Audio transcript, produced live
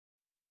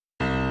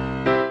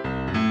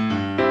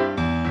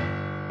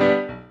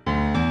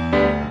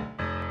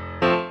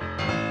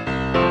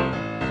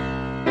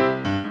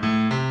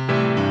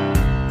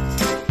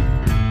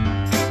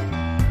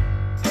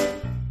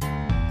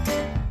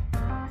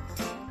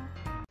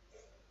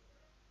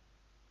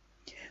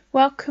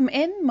Welcome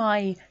in,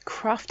 my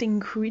crafting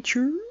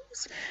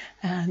creatures,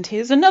 and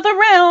here's another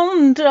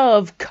round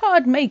of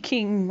card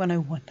making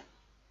 101.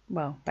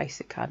 Well,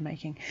 basic card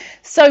making.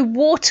 So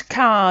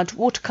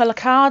watercolor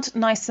card,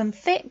 nice and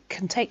thick,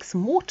 can take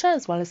some water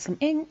as well as some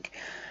ink.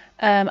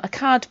 A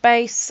card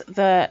base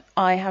that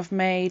I have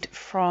made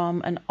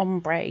from an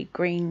ombre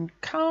green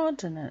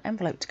card and an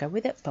envelope to go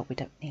with it, but we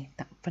don't need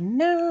that for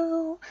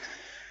now.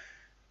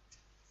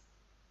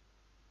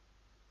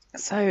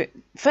 So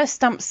first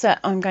stamp set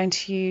I'm going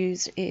to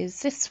use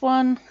is this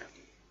one.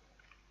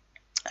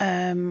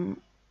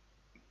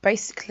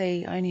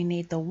 Basically I only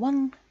need the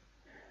one,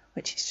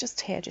 which is just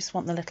here. Just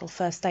want the little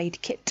first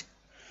aid kit.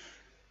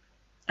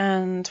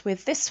 And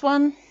with this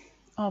one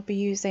I'll be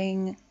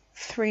using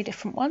 3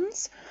 different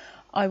ones.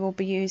 I will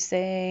be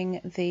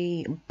using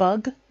the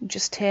bug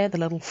just here, the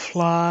little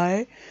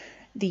fly,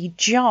 the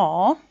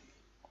jar,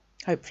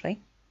 hopefully,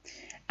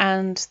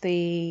 and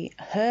the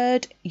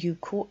heard you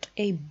caught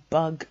a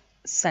bug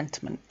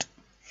sentiment.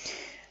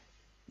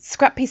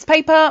 Scrap piece of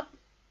paper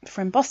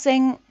for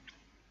embossing,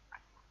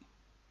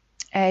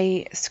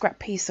 a scrap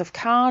piece of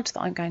card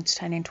that I'm going to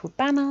turn into a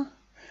banner,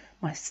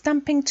 my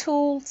stamping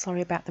tool,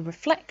 sorry about the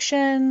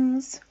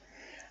reflections,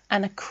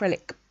 an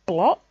acrylic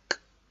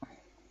block,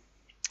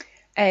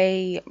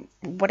 a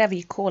whatever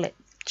you call it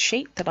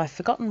sheet that I've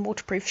forgotten,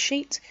 waterproof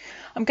sheet.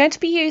 I'm going to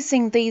be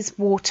using these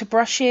water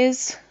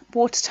brushes,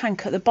 water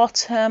tank at the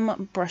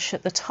bottom, brush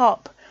at the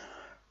top.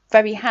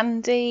 Very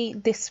handy.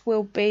 This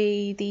will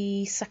be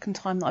the second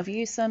time that I've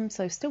used them,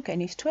 so still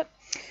getting used to it.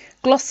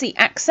 Glossy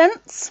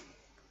accents,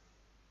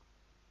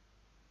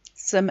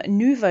 some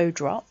Nuvo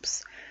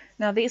drops.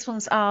 Now these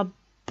ones are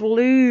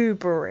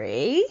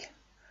blueberry,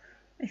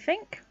 I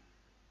think.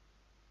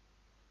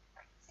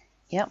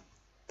 Yep,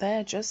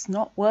 they're just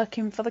not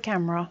working for the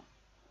camera.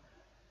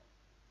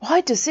 Why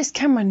does this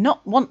camera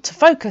not want to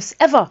focus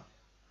ever?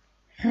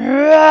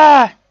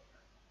 Oh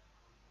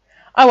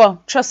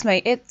well, trust me,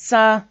 it's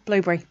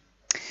blueberry.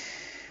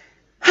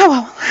 Oh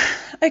well.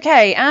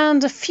 Okay,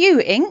 and a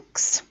few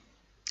inks.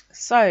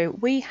 So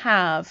we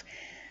have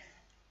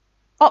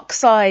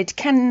Oxide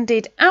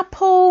Candied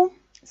Apple,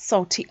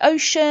 Salty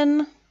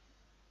Ocean,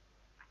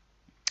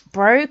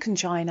 Broken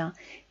China,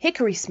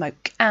 Hickory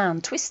Smoke,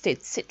 and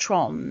Twisted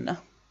Citron.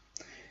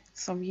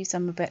 So I'll use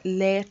them a bit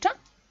later.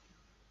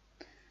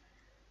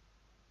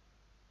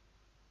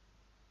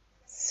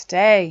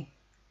 Stay.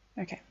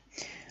 Okay.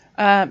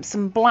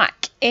 Some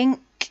black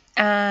ink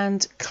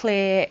and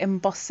clear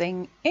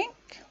embossing ink.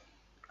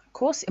 Of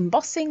course,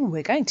 embossing,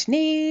 we're going to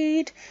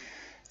need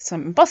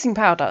some embossing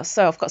powder.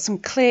 So I've got some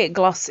clear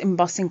gloss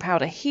embossing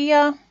powder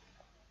here.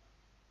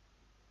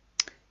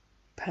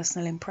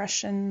 Personal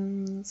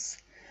Impressions.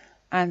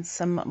 And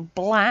some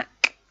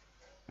black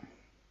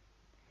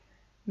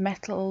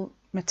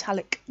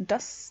metallic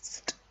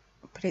dust.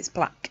 But it's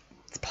black.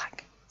 It's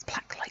black. It's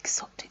black like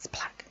soot. It's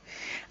black.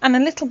 And a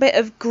little bit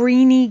of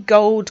greeny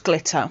gold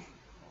glitter.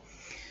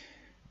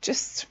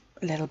 Just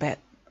a little bit.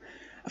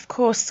 Of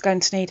course, going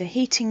to need a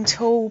heating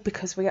tool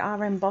because we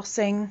are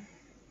embossing.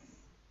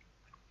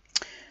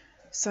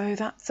 So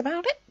that's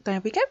about it. There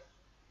we go.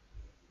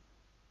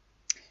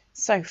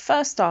 So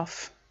first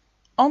off,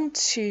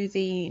 onto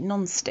the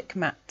non-stick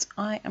mat,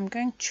 I am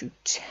going to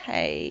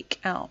take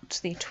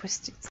out the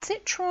Twisted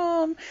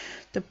Citron,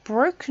 the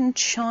Broken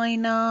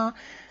China,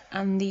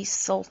 and the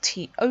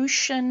Salty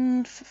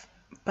Ocean,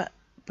 but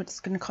we're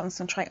just going to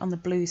concentrate on the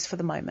blues for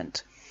the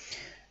moment.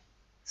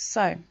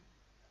 So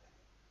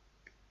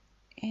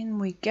in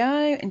we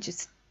go, and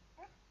just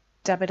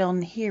dab it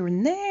on here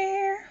and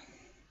there.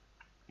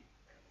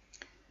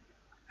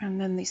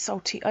 And then the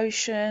Salty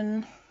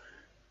Ocean.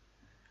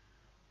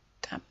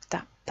 Dab,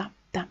 dab, dab,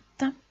 dab,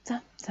 dab,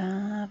 dab,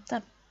 dab,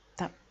 dab,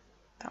 dab.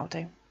 That'll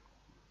do.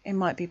 It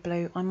might be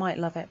blue. I might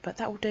love it, but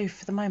that will do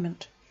for the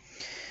moment.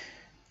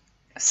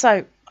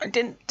 So I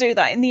didn't do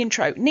that in the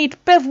intro. Need a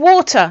bit of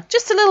water.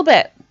 Just a little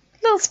bit.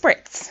 Little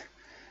spritz.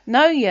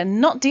 No, you're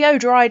not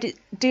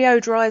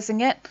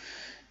deodorizing it.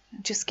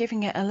 Just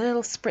giving it a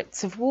little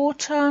spritz of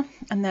water,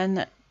 and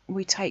then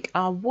we take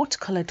our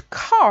watercolored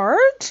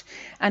card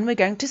and we're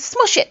going to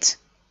smush it.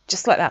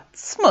 Just like that.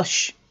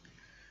 Smush.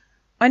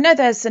 I know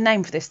there's a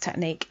name for this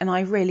technique and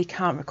I really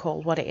can't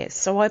recall what it is,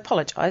 so I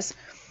apologise.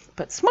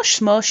 But smush,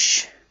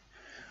 smush.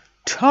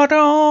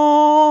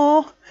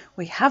 Ta-da!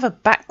 We have a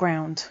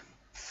background.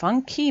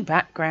 Funky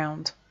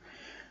background.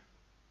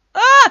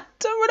 Ah!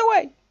 Don't run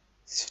away.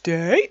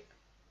 Stay.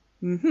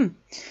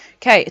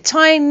 Okay, a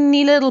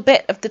tiny little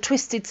bit of the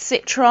Twisted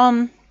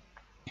Citron.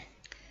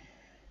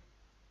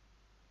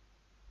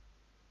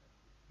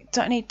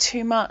 Don't need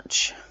too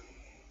much.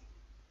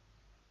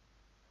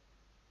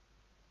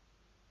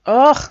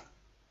 Ugh.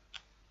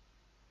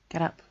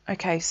 Get up.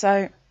 Okay,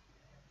 so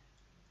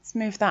let's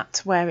move that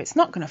to where it's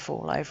not going to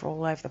fall over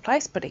all over the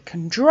place, but it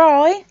can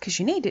dry because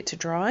you need it to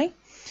dry.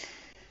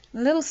 A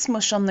little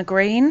smush on the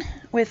green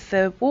with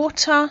the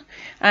water,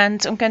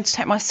 and I'm going to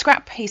take my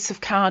scrap piece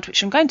of card,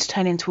 which I'm going to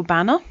turn into a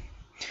banner.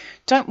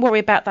 Don't worry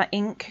about that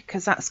ink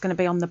because that's going to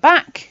be on the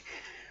back.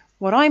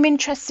 What I'm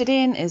interested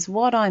in is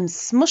what I'm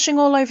smushing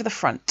all over the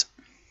front.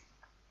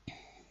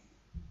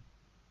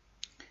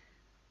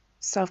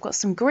 So I've got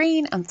some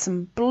green and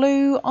some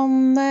blue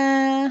on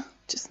there.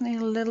 Just need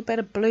a little bit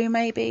of blue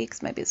maybe,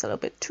 because maybe it's a little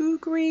bit too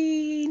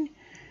green.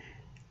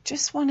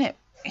 Just want it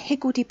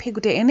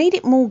higgledy-piggledy. I need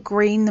it more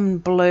green than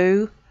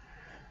blue,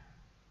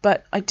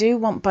 but I do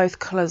want both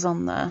colours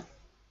on there.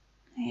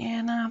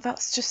 Yeah, no,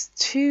 that's just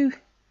too...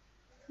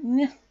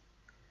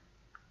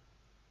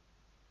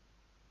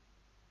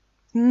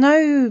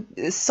 No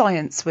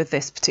science with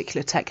this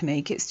particular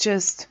technique. It's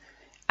just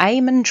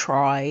aim and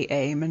try,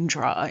 aim and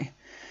try.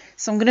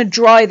 So I'm going to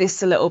dry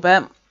this a little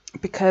bit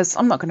because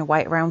I'm not going to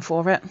wait around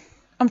for it.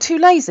 I'm too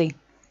lazy.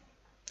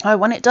 I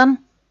want it done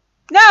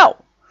now.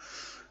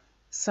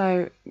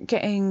 So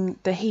getting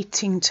the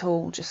heating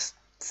tool just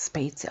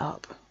speeds it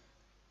up.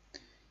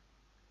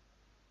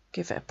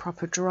 Give it a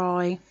proper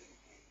dry.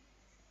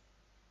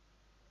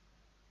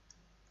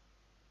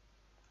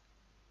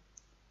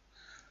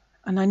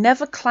 And I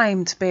never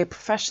claim to be a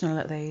professional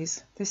at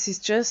these. This is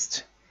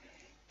just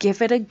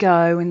give it a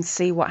go and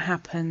see what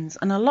happens.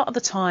 And a lot of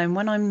the time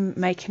when I'm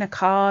making a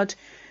card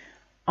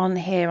on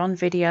here on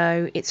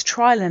video, it's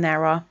trial and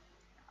error.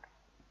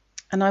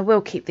 And I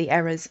will keep the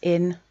errors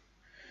in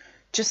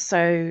just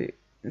so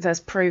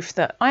there's proof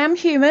that I am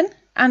human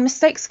and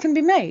mistakes can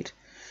be made.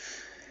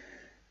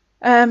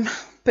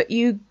 But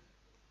you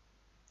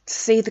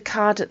see the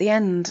card at the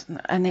end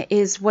and it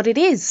is what it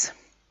is.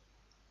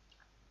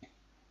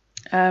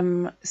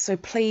 So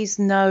please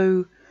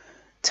no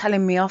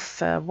telling me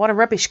off what a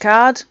rubbish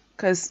card,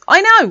 because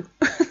I know.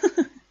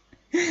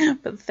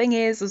 But the thing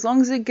is, as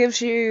long as it gives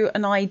you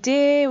an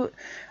idea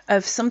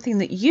of something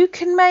that you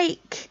can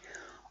make,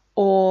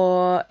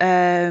 or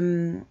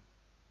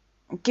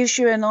gives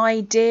you an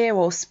idea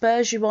or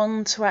spurs you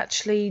on to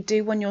actually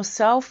do one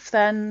yourself,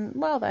 then,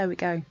 well, there we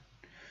go.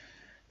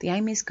 The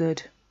aim is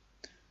good.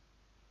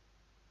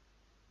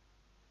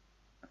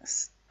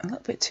 That's a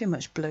little bit too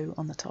much blue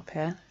on the top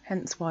here,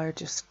 hence why I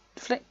just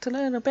flicked a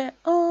little bit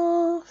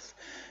off.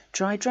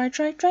 Dry, dry,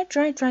 dry, dry,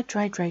 dry, dry,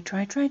 dry, dry,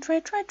 dry, dry, dry,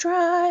 dry,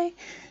 dry.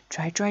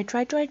 Dry, dry,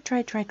 dry, dry,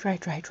 dry, dry, dry,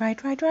 dry, dry,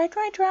 dry, dry,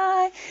 dry,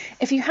 dry.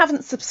 If you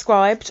haven't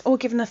subscribed or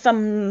given a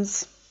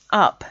thumbs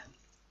up,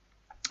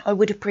 I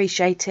would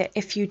appreciate it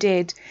if you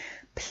did,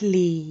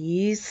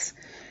 please.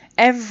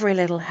 Every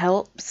little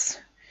helps,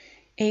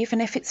 even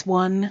if it's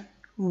one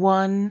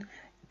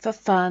for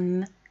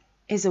fun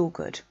is all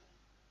good.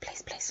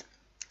 Please, please.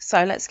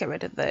 So let's get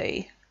rid of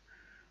the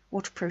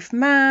waterproof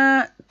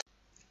mat.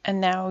 And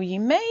now you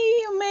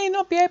may or may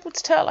not be able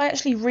to tell I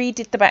actually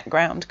redid the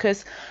background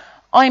because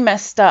I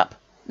messed up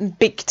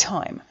big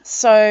time.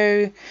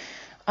 So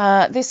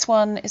this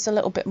one is a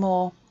little bit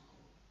more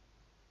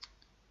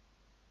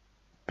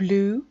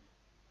blue,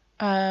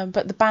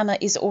 but the banner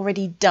is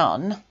already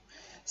done.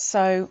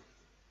 So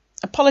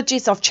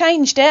apologies, I've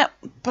changed it,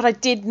 but I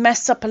did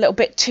mess up a little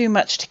bit too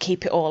much to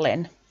keep it all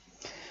in.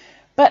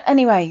 But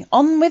anyway,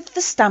 on with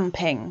the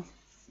stamping.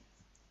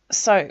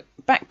 So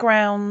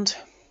background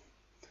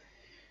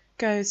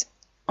goes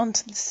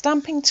onto the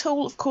stamping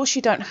tool. Of course,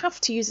 you don't have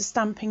to use a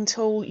stamping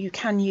tool. You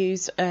can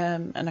use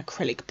an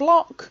acrylic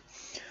block,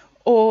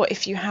 or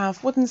if you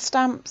have wooden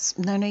stamps,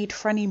 no need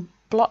for any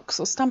blocks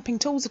or stamping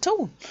tools at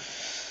all.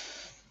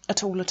 A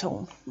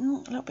little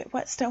bit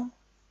wet still.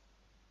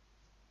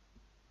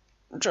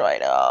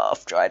 Dried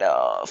off.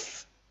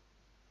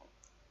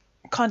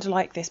 Kind of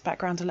like this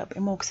background a little bit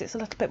more because it's a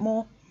little bit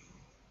more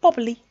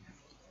bobbly.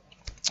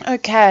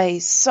 Okay,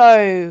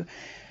 so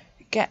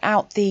get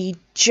out the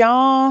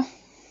jar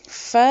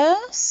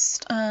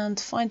first and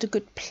find a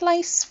good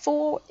place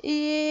for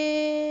it.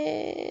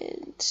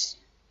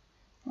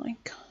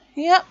 Like,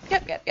 yep,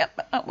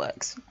 that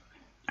works.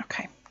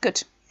 Okay,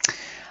 good.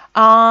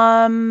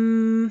 A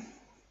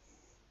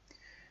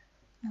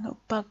little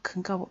bug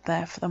can go up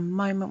there for the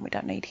moment. We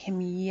don't need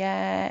him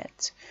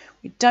yet.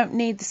 We don't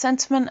need the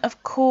sentiment,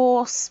 of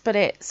course, but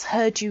it's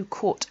heard you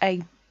caught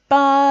a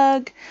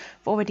bug.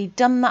 I've already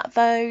done that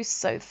though,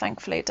 so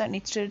thankfully I don't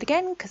need to do it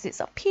again because it's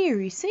up here,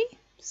 you see?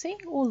 See?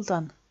 All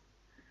done.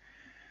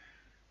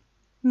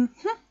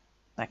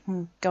 I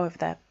can go over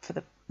there for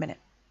the minute.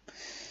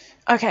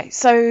 Okay,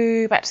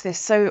 so back to this.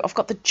 So I've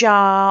got the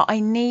jar.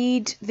 I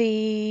need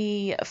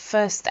the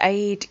first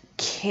aid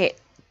kit.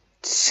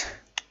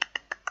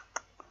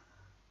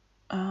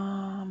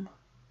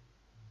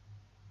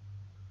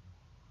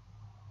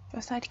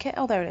 First aid kit?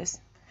 Oh, there it is.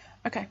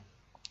 Okay,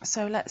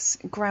 so let's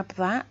grab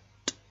that.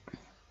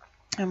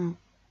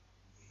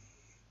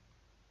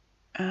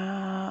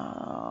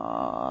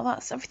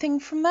 That's everything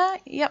from there.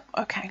 Yep,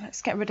 okay,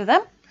 let's get rid of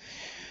them.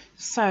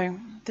 So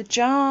the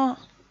jar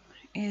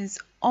is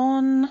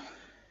on.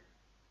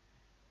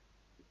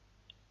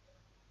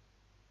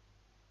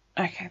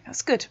 Okay,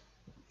 that's good.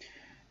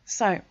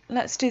 So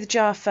let's do the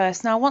jar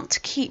first. Now I want to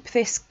keep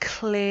this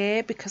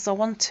clear because I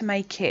want to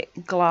make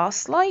it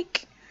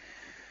glass-like.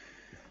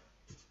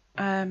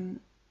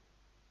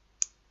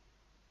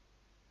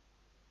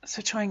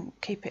 So try and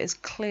keep it as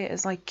clear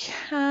as I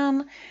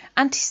can.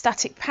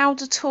 Anti-static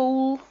powder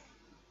tool.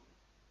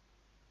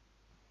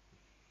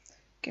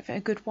 Give it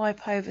a good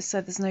wipe over so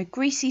there's no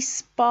greasy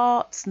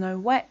spots, no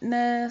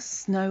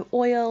wetness, no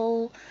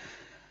oil.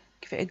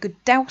 Give it a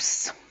good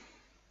douse.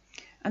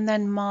 And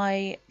then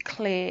my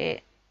clear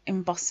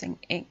embossing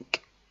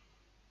ink.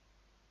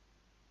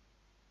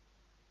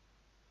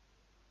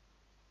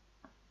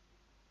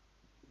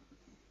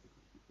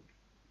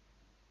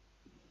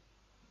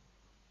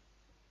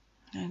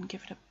 And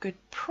give it a good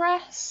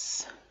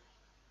press.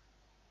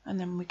 And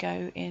then we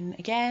go in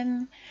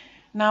again.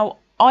 Now,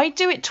 I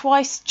do it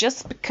twice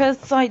just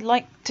because I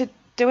like to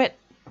do it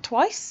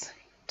twice.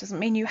 Doesn't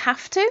mean you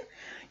have to.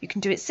 You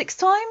can do it 6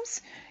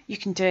 times. You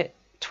can do it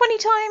 20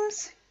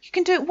 times. You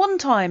can do it 1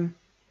 time.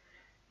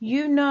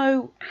 You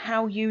know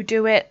how you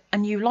do it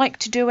and you like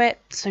to do it,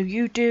 so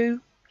you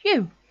do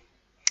you.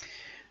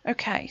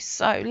 Okay,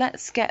 so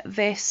let's get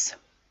this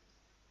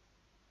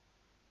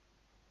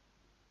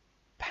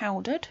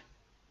powdered.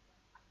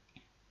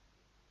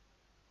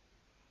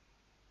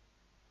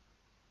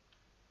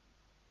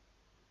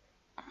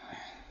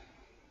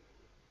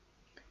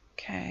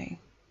 Okay,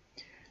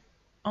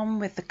 on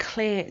with the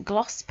clear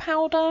gloss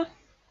powder.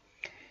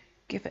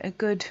 Give it a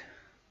good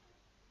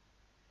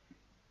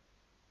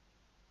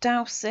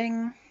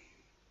dousing.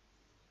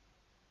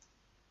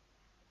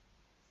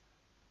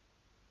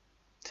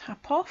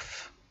 Tap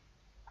off.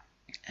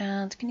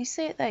 And can you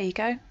see it? There you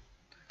go.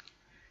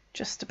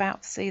 Just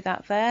about to see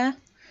that there.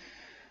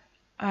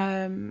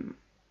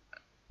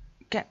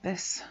 Get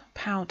this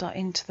powder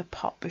into the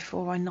pot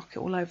before I knock it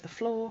all over the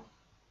floor.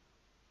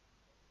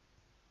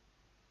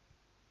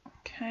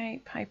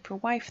 Okay, paper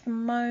away for the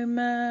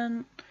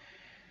moment.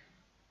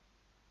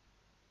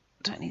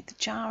 Don't need the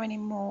jar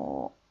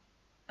anymore.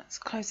 Let's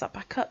close that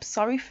back up.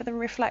 Sorry for the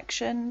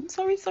reflection.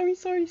 Sorry.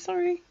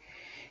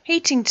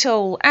 Heating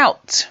tool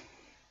out.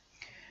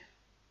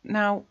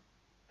 Now,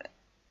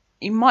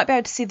 you might be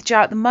able to see the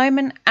jar at the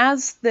moment.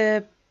 As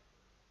the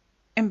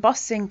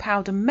embossing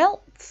powder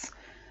melts,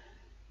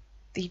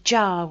 the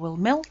jar will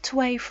melt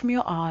away from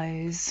your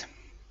eyes.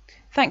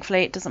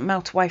 Thankfully, it doesn't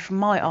melt away from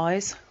my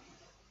eyes.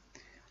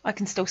 I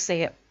can still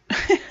see it.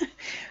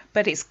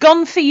 But it's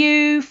gone for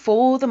you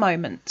for the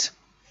moment.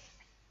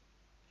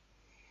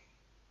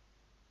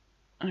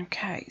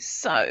 Okay,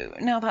 so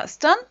now that's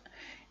done.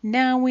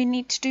 Now we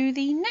need to do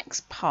the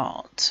next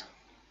part.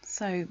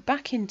 So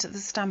back into the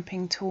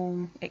stamping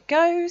tool it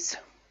goes.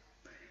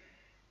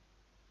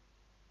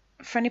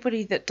 For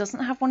anybody that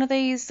doesn't have one of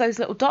these, those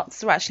little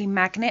dots are actually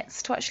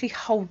magnets to actually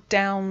hold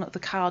down the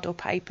card or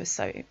paper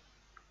so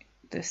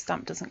the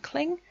stamp doesn't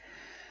cling.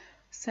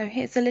 So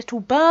here's a little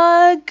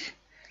bug.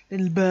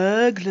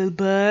 Little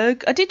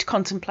bug. I did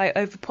contemplate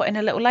over putting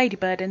a little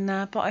ladybird in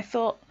there, but I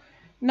thought,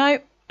 no,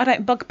 I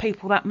don't bug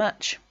people that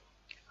much.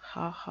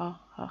 Ha.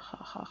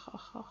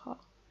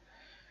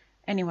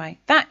 Anyway,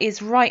 that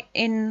is right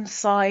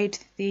inside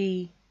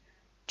the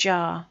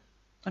jar.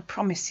 I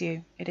promise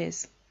you it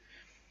is.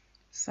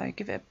 So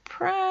give it a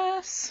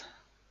press.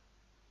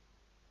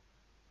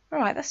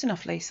 Alright, that's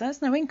enough, Lisa.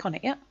 There's no ink on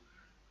it yet.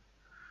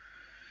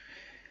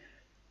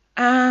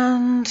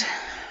 And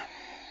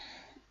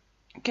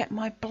get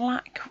my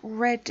black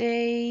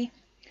ready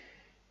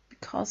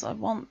because I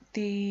want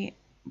the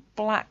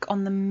black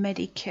on the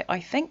Medikit, I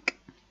think.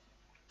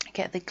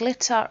 Get the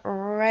glitter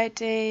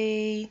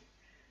ready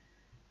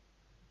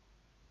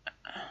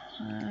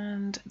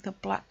and the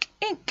black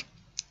ink.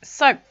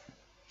 So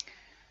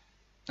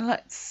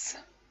let's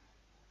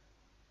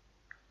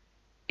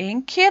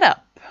ink it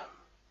up.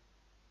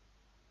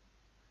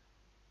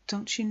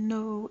 Don't you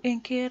know,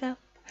 ink it up.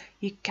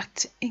 You got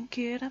to ink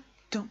it up.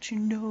 Don't you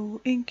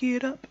know, ink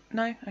it up.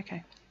 No?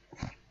 Okay.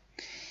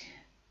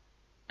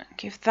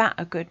 Give that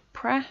a good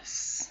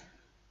press.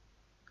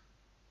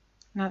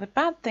 Now the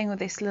bad thing with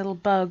this little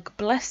bug,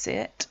 bless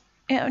it,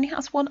 it only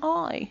has one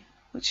eye,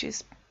 which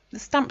is the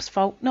stamp's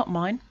fault, not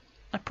mine,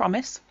 I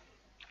promise.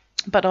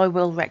 But I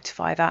will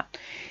rectify that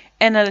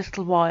in a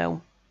little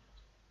while.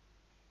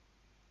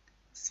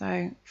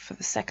 So for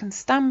the second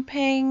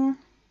stamping,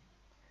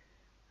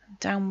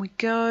 down we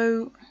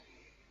go.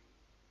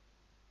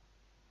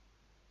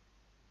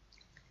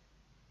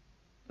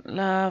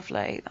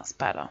 Lovely, that's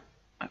better.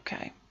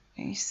 Okay,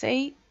 you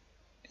see,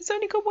 it's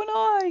only got one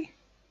eye.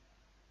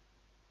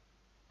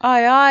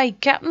 Aye,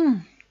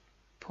 Captain.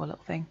 Poor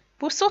little thing.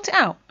 We'll sort it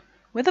out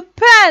with a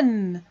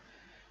pen.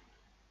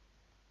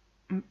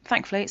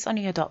 Thankfully, it's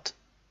only a dot.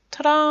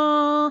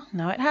 Ta-da!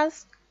 Now it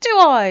has 2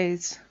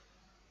 eyes.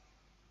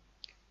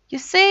 You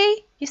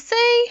see? You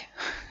see?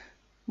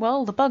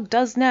 Well, the bug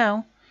does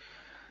now.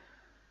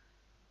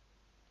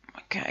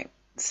 Okay,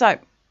 so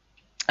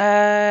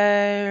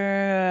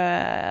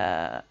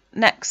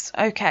next,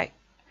 okay,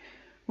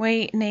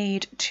 we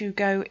need to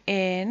go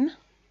in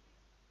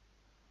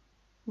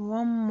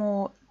one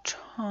more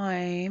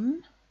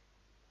time,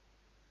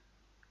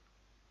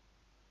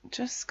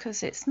 just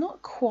because it's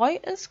not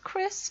quite as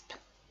crisp.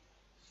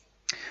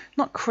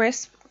 Not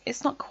crisp,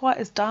 it's not quite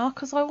as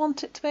dark as I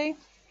want it to be.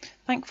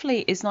 Thankfully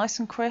it is nice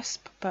and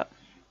crisp, but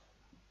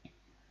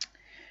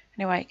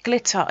anyway,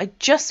 glitter. I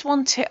just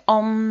want it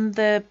on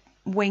the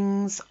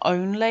wings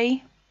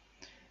only.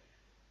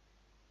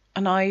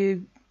 and I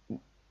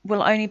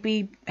will only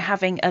be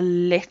having a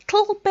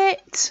little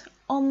bit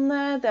on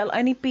there. There'll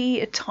only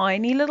be a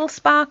tiny little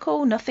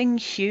sparkle, nothing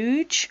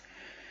huge,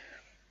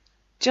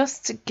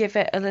 just to give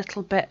it a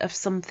little bit of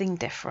something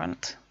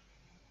different.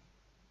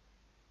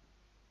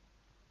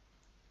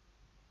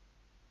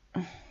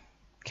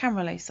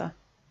 Camera Lisa.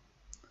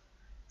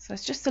 So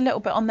it's just a little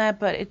bit on there,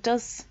 but it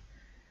does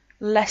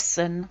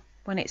lessen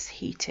when it's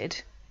heated.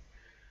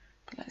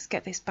 But let's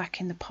get this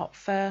back in the pot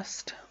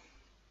first.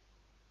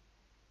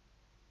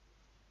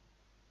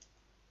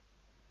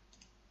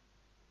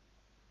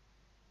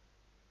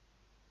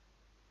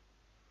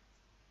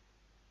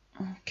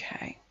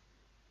 Okay,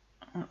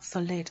 that's the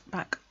lid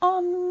back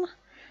on.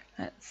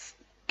 Let's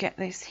get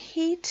this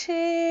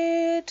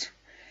heated.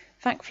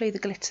 Thankfully the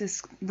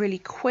glitter's really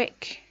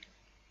quick.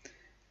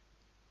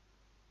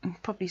 You can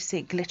probably see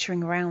it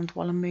glittering around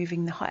while I'm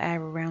moving the hot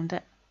air around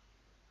it.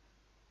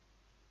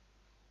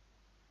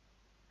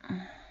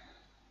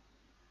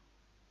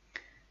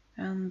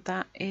 And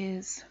that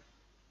is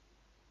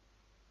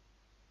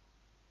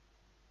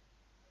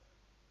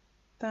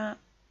that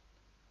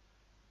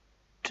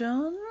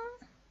done,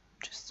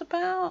 just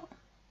about.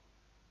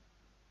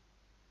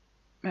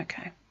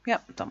 Okay,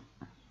 yep, done.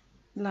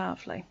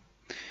 Lovely.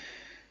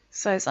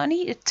 So it's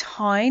only a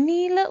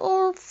tiny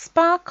little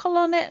sparkle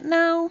on it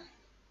now.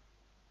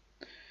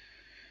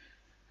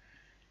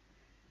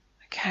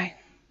 Okay,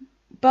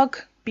 bug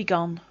be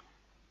gone.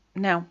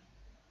 Now,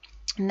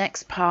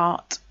 next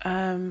part,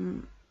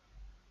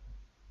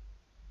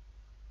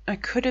 I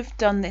could have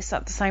done this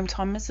at the same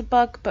time as the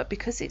bug, but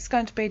because it's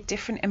going to be a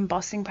different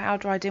embossing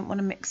powder, I didn't want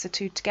to mix the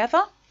two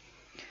together.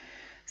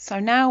 So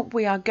now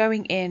we are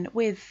going in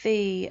with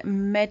the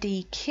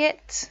Medi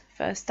kit,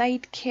 first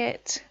aid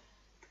kit.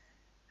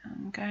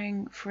 I'm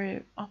going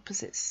for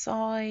opposite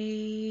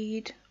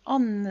side,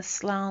 on the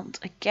slant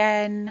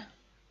again.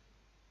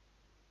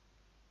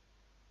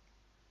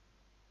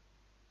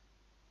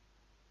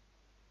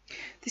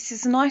 This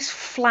is a nice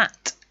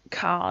flat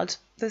card.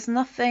 There's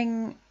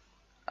nothing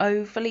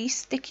overly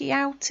sticky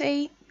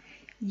outy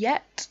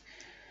yet,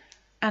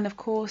 and of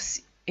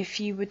course if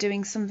you were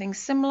doing something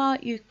similar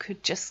you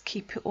could just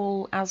keep it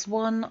all as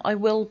one. I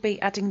will be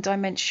adding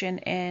dimension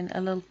in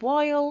a little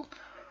while,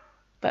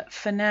 but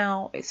for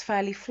now it's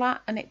fairly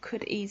flat and it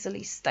could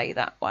easily stay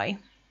that way,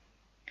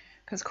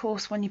 because of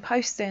course when you're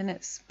posting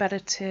it's better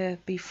to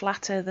be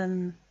flatter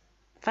than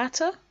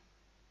fatter.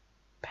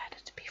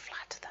 Better to be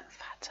flatter than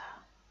fatter.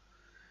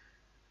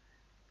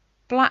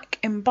 Black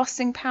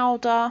embossing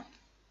powder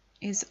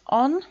is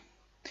on,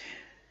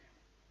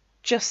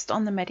 just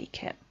on the Medi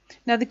kit.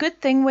 Now the good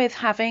thing with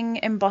having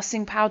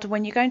embossing powder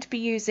when you're going to be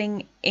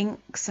using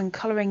inks and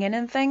colouring in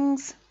and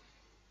things,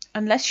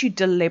 unless you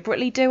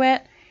deliberately do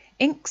it,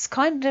 inks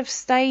kind of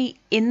stay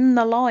in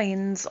the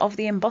lines of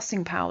the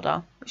embossing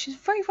powder, which is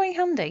very, very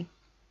handy.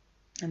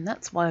 And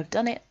that's why I've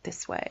done it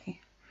this way.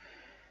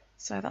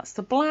 So that's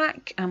the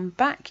black, and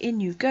back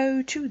in you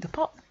go to the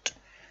pot.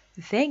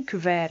 Thank you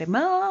very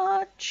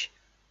much.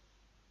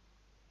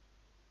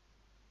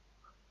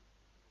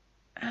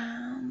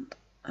 And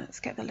let's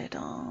get the lid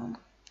on.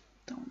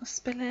 Don't want to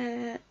spill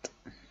it.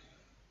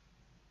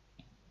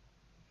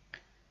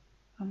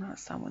 Oh no,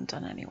 that's that one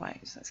done anyway,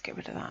 so let's get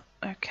rid of that.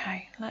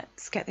 Okay,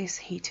 let's get this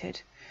heated.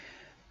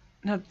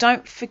 Now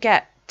don't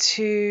forget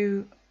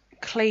to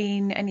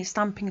clean any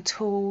stamping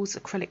tools,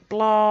 acrylic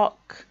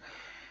block,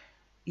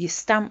 your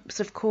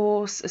stamps of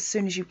course, as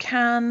soon as you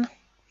can.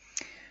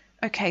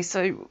 Okay,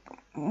 so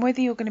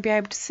whether you're going to be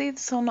able to see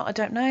this or not, I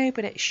don't know,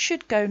 but it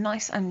should go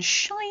nice and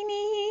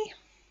shiny.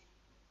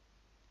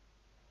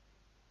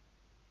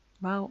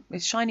 Well,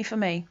 it's shiny for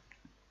me.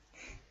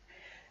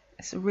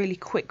 It's a really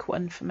quick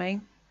one for me.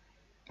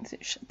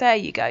 There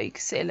you go, you can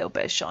see a little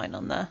bit of shine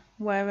on there.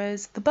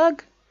 Whereas the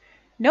bug,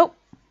 nope,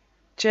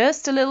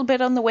 just a little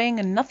bit on the wing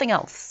and nothing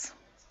else.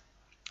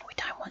 We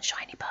don't want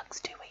shiny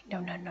bugs, do we?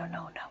 No, no, no,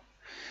 no, no.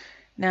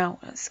 Now,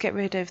 let's get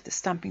rid of the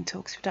stamping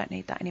tool because we don't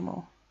need that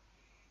anymore.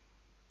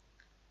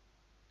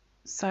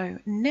 So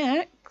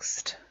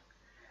next,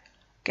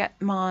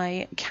 get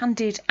my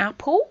candied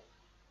apple.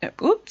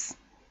 Oops.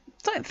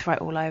 Don't throw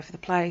it all over the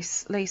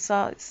place,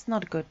 Lisa. It's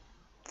not a good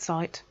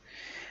sight.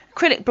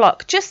 Acrylic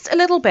block, just a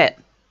little bit.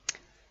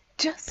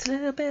 Just a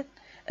little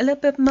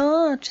bit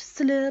more,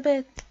 just a little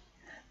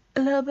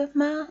bit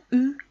more.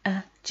 Ooh,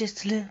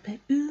 just a little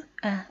bit. Ooh,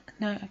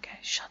 no, okay,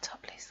 shut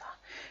up, Lisa.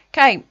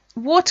 Okay,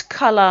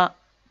 watercolor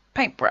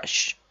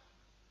paintbrush.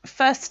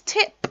 First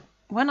tip,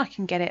 when I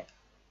can get it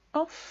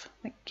off.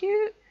 Thank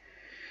you.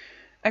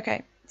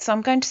 Okay, so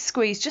I'm going to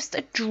squeeze just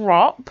a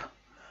drop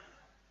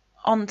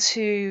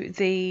onto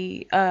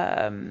the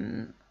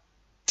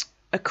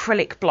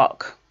acrylic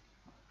block,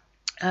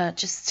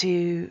 just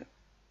to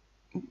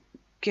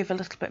give a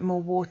little bit more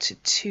water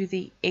to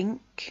the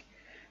ink,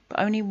 but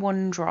only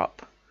one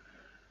drop,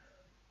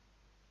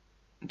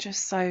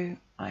 just so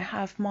I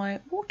have my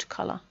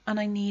watercolour, and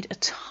I need a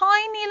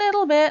tiny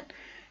little bit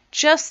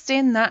just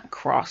in that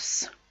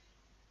cross.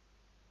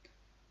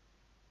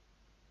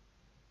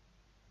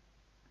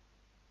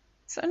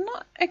 So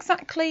not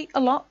exactly a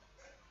lot,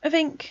 of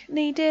ink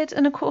needed,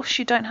 and of course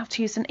you don't have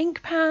to use an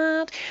ink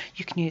pad.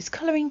 You can use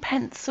colouring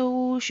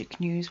pencils, you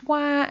can use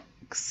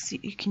wax,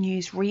 you can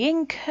use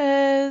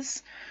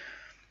re-inkers.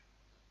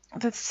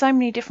 There's so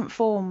many different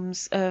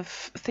forms of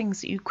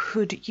things that you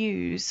could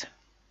use.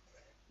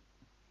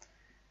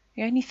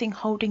 The only thing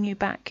holding you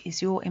back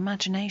is your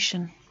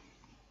imagination.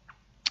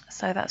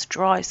 So that's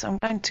dry, so I'm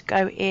going to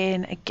go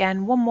in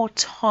again one more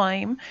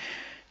time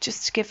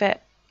just to give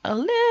it a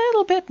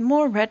little bit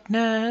more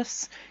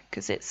redness,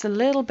 because it's a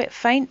little bit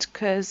faint,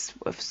 because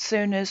as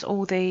soon as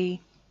all the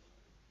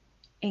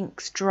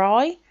inks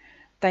dry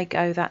they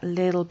go that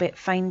little bit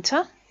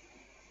fainter.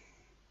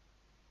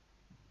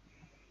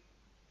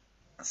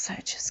 So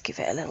just give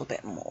it a little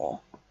bit more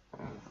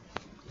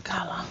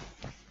colour.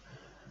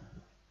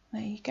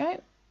 There you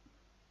go.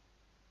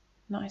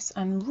 Nice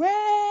and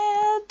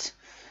red.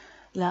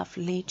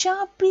 Lovely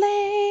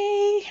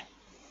jubbly.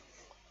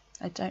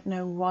 I don't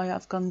know why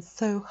I've gone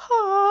so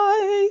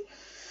high.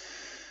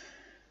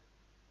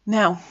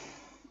 Now,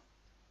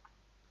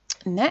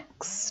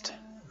 next,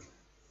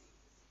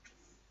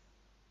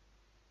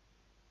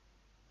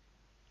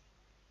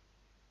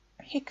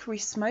 Hickory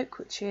Smoke,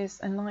 which is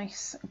a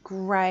nice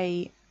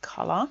grey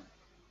colour.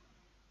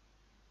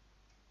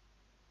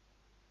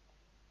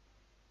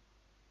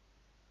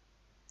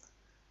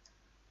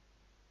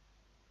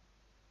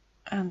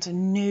 And a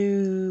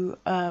new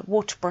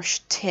water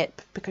brush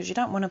tip, because you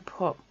don't want to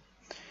put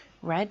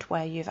red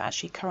where you've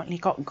actually currently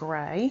got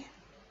grey.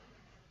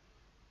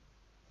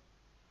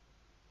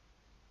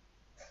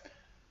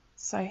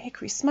 So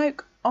Hickory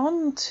Smoke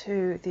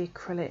onto the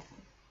acrylic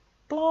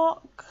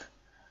block.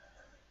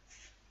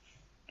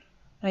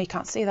 Now you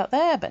can't see that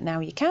there, but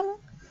now you can.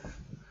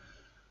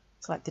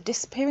 It's like the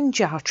disappearing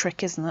jar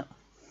trick, isn't it?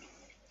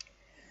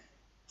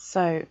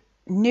 So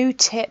new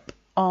tip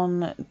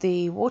on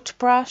the water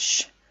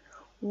brush.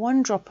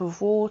 1 drop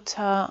of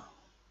water,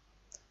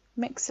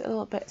 mix it a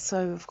little bit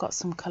so we've got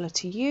some colour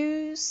to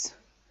use,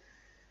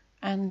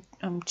 and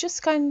I'm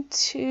just going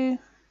to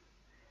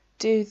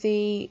do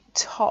the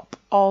top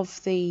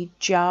of the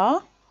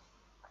jar,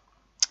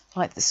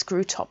 like the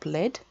screw top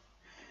lid,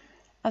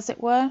 as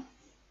it were,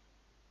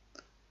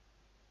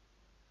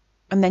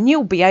 and then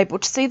you'll be able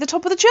to see the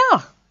top of the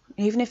jar,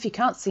 even if you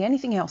can't see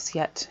anything else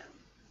yet.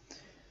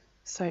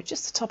 So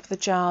just the top of the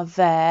jar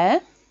there.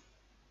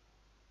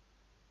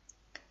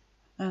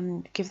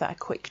 And give that a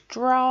quick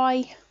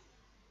dry.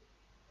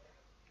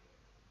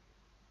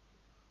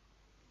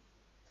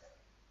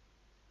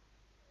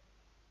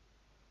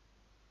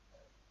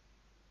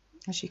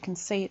 As you can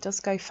see, it does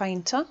go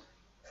fainter.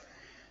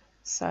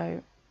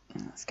 So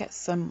let's get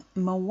some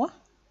more.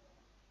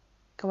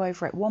 Go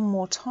over it one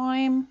more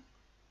time.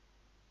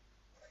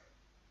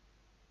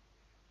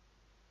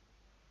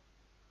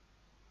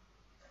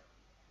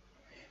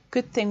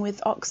 Good thing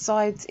with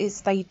oxides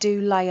is they do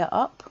layer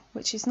up,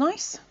 which is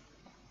nice.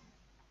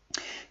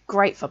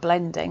 Great for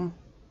blending.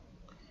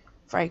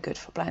 Very good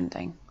for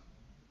blending.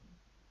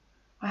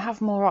 I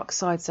have more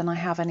oxides than I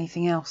have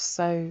anything else,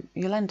 so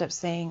you'll end up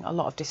seeing a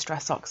lot of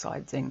Distress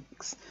Oxides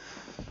inks.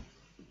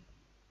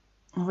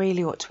 I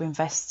really ought to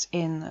invest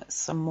in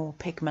some more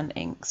pigment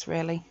inks,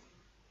 really.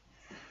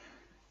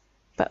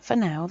 But for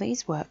now,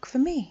 these work for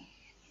me.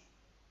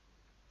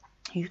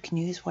 You can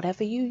use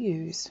whatever you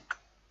use.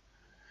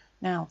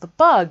 Now, the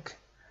bug.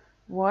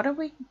 What are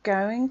we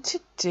going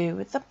to do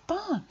with the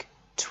bug?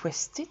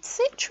 Twisted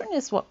Citron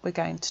is what we're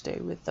going to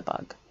do with the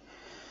bug.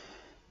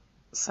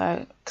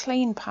 So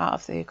clean part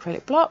of the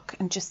acrylic block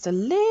and just a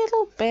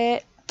little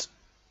bit,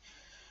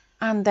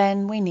 and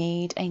then we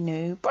need a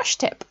new brush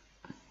tip.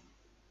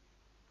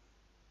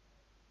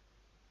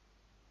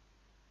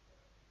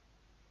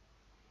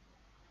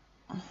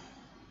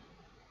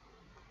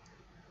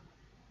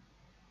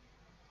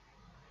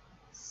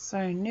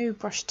 So new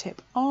brush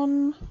tip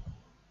on.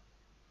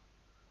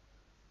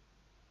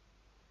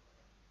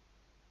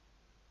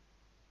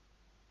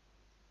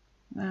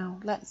 Now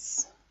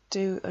let's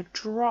do a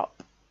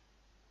drop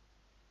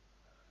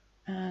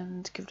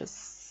and give it a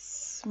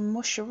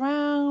smush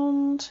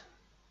around.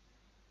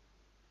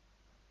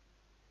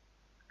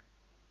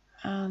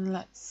 And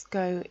let's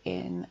go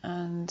in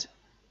and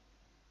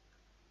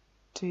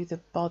do the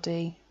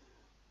body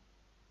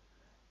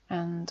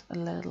and a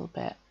little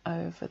bit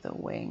over the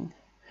wing.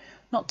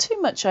 Not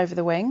too much over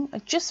the wing. I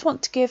just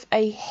want to give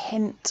a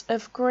hint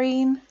of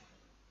green.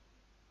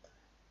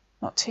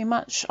 Not too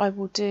much. I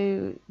will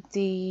do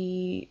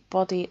the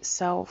body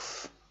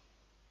itself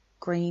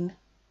green.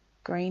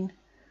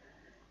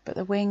 But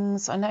the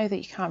wings, I know that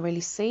you can't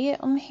really see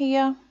it on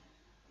here.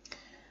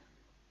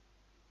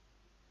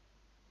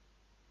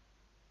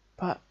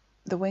 But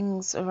the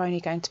wings are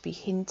only going to be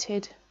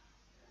hinted.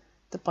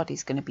 The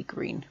body's going to be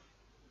green.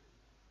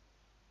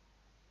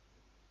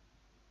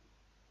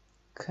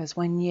 Because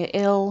when you're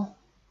ill,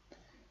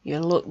 you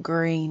look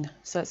green.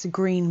 So it's a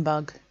green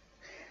bug.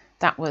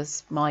 That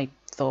was my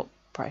thought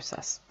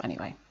process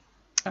anyway.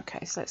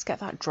 Okay, so let's get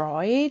that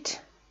dried.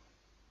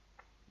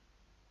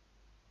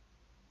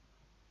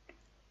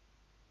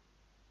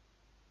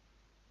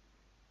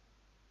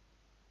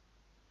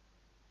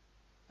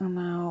 And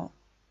now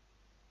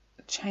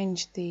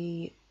change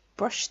the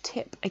brush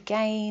tip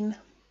again.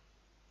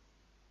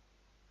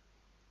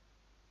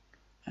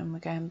 And we're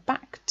going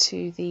back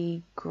to the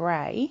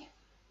grey,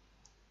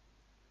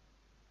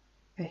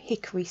 the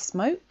hickory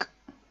smoke.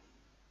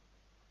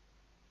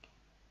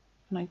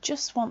 And I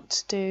just want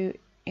to do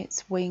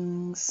its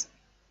wings.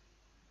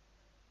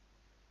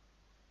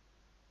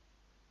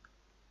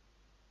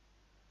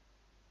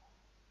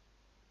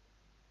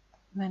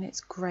 And then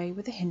it's grey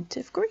with a hint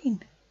of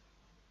green.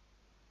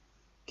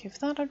 Give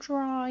that a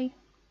dry.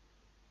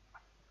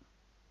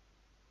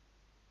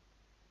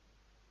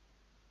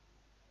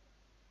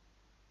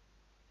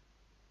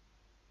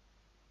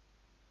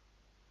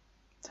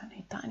 Don't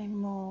need that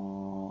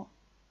anymore.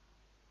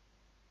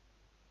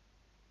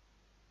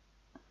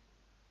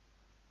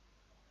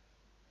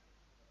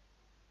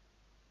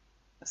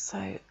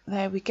 So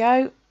there we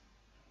go.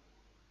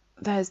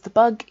 There's the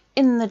bug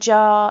in the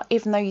jar,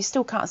 even though you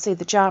still can't see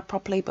the jar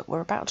properly, but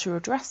we're about to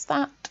address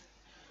that.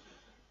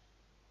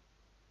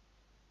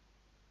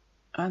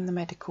 And the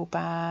medical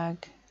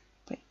bag.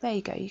 But there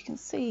you go, you can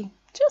see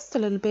just a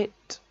little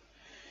bit.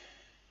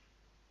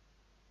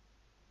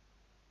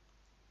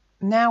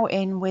 Now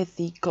in with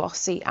the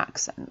glossy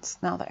accents,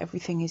 now that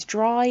everything is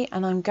dry,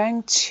 and I'm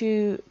going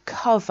to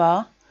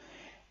cover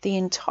the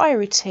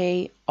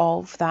entirety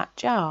of that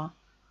jar.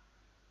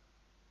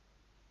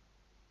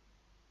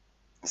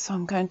 So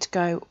I'm going to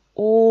go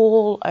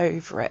all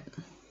over it.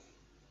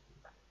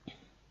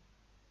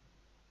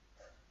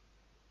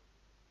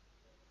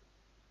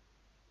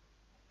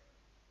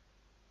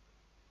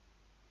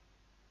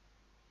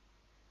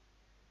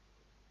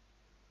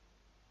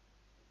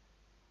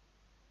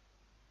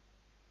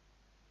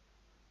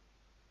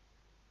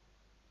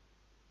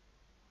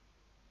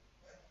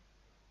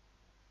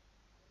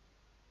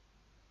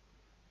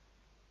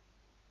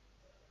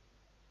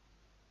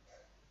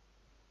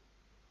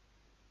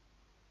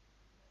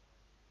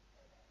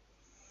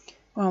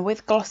 Well,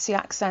 with glossy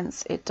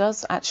accents, it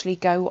does actually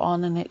go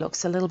on and it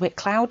looks a little bit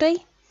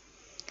cloudy,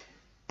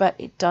 but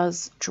it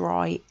does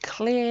dry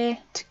clear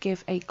to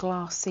give a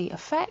glassy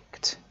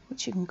effect,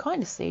 which you can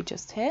kind of see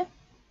just here.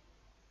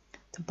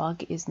 The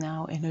bug is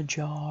now in a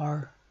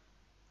jar.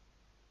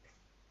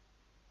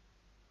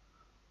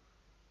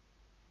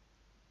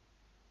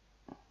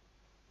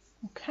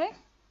 Okay.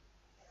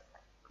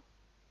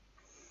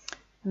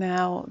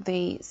 Now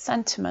the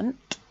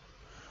sentiment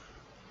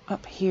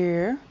up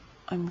here,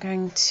 I'm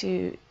going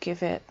to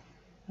give it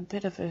a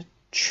bit of a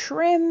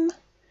trim.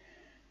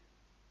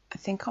 I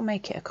think I'll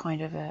make it a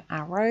kind of an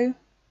arrow.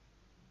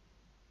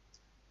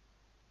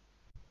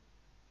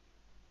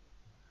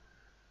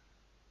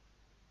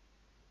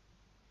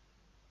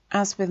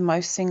 As with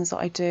most things that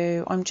I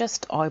do, I'm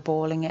just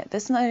eyeballing it.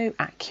 There's no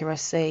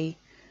accuracy.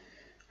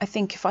 I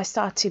think if I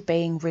started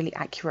being really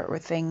accurate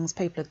with things,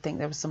 people would think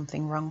there was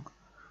something wrong.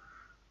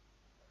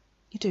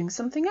 You're doing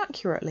something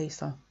accurate,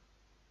 Lisa.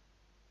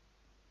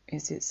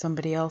 Is it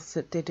somebody else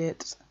that did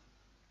it?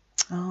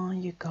 Oh,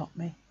 you got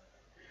me.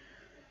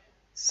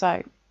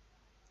 So,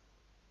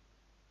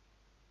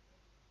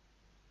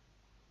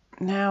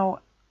 now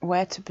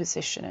where to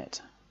position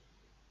it?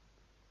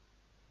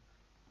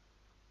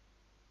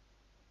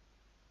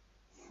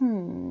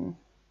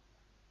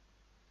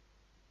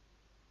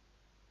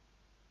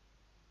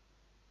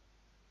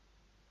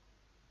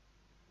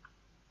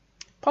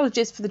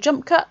 Apologies for the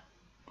jump cut.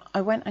 I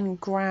went and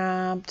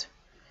grabbed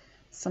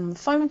some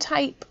foam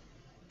tape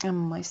and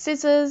my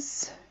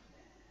scissors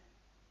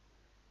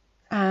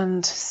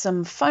and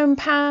some foam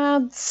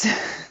pads,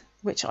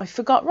 which I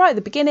forgot right at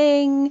the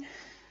beginning.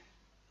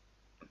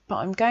 But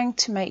I'm going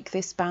to make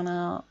this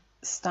banner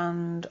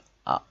stand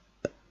up.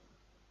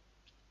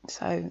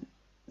 So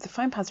the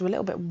foam pads are a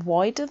little bit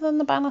wider than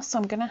the banner, so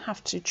I'm going to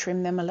have to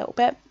trim them a little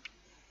bit.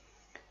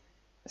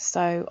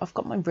 So I've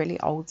got my really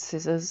old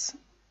scissors.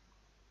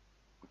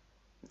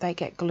 They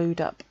get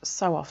glued up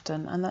so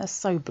often and they're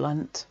so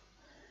blunt.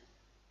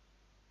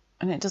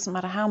 And it doesn't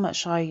matter how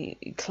much I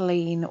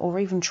clean or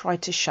even try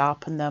to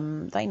sharpen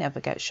them, they never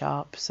get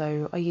sharp.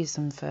 So I use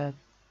them for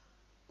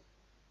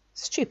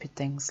stupid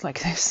things like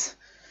this.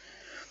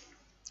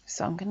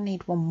 So I'm going to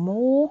need one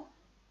more,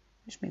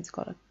 which means I've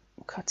got to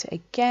cut it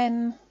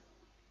again.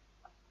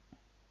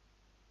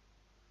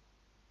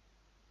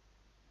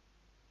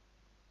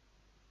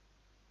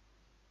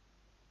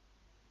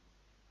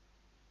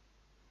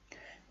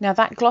 Now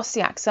that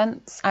glossy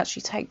accents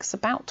actually takes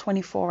about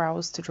 24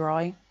 hours to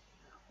dry,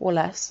 or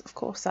less. Of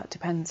course, that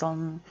depends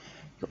on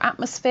your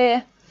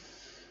atmosphere.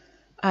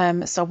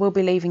 So we'll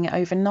be leaving it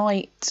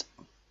overnight.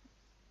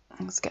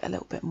 Let's get a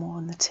little bit more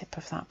on the tip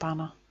of that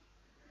banner.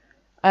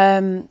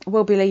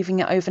 We'll be leaving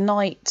it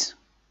overnight,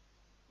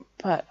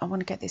 but I want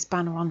to get this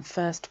banner on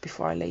first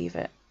before I leave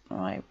it. All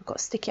right, we've got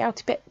sticky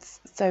outy bits,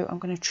 so I'm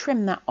going to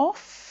trim that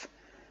off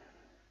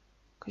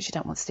because you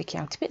don't want sticky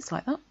outy bits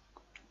like that.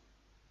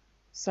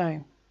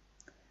 So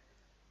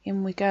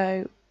in we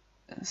go,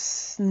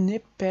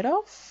 snip it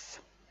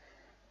off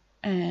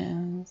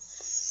and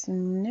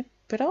snip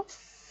it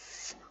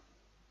off.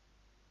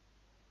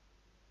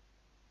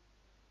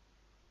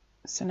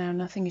 So now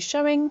nothing is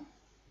showing.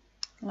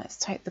 Let's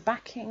take the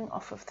backing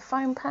off of the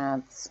foam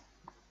pads.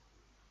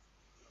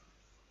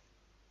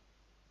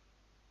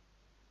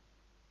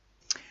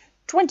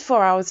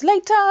 "24 hours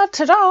later,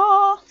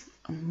 ta-da!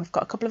 And we've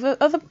got a couple of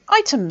other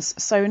items.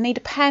 So we need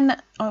a pen.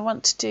 I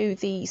want to do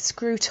the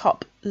screw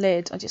top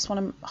lid. I just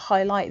want to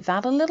highlight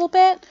that a little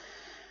bit.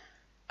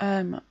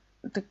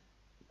 The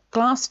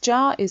glass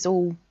jar is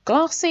all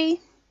glassy.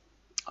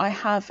 I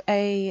have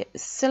a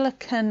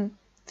silicone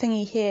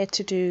thingy here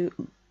to do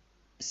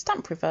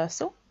stamp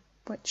reversal,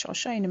 which I'll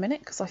show you in a minute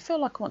because I feel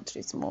like I want to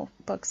do some more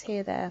bugs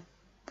here, there,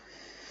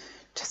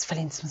 just fill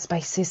in some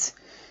spaces,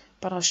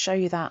 but I'll show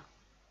you that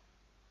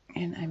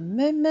in a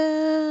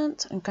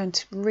moment. I'm going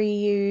to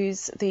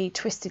reuse the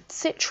Twisted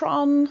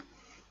Citron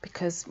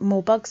because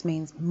more bugs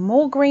means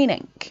more green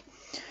ink.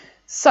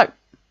 So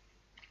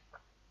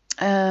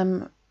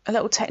a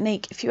little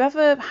technique: if you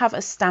ever have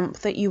a stamp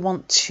that you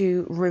want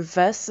to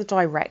reverse the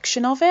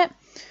direction of it,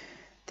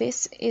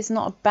 this is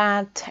not a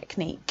bad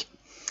technique.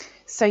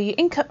 So you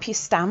ink up your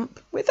stamp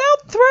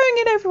without throwing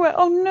it everywhere.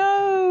 Oh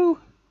no!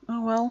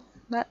 Oh well,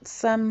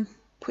 let's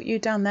put you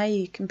down there.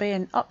 You can be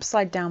an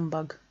upside down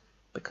bug,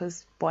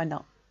 because why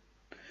not?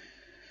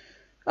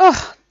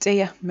 Oh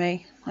dear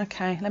me.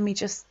 Okay, let me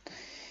just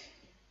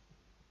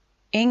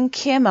ink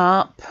him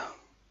up.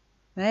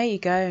 There you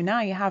go. Now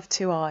you have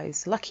two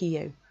eyes. Lucky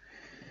you.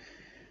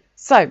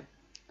 So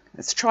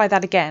let's try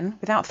that again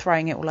without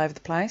throwing it all over the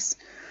place.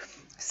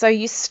 So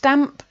you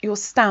stamp your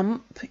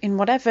stamp in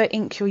whatever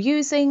ink you're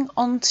using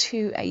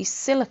onto a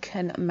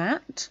silicone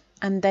mat,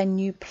 and then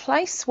you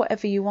place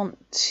whatever you want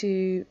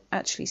to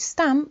actually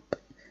stamp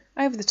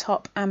over the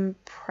top and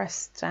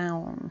press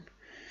down.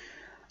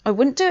 I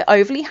wouldn't do it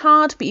overly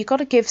hard, but you've got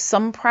to give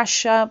some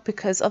pressure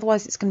because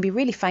otherwise it's going to be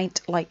really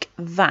faint like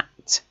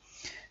that.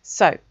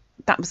 So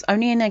that was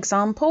only an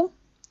example.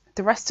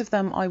 The rest of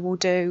them I will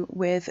do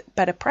with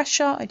better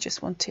pressure. I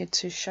just wanted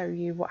to show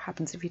you what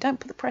happens if you don't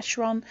put the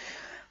pressure on.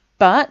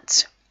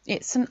 But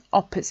it's an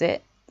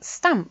opposite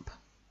stamp.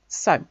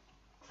 So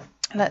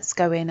let's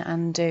go in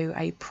and do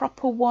a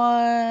proper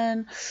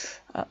one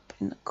up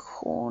in the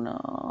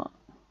corner.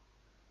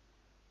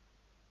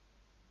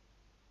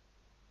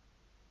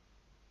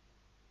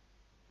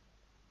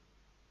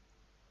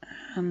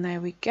 And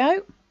there we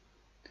go.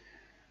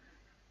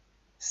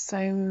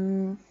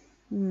 So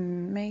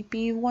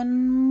maybe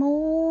one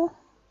more.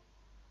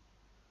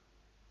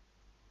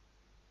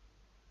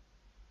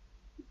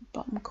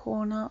 Bottom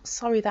corner.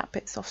 Sorry, that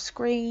bit's off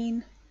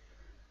screen.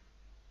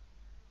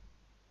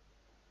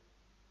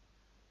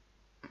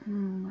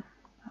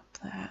 Up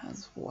there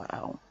as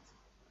well.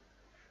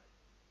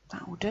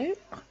 That will do.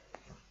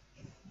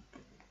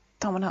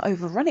 Don't want to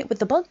overrun it with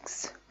the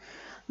bugs.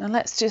 Now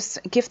let's just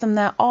give them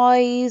their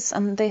eyes,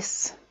 and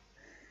this,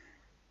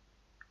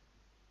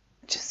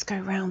 just go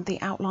around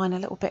the outline a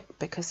little bit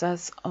because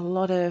there's a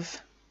lot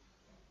of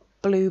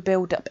blue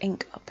build-up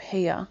ink up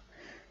here,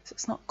 so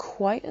it's not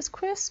quite as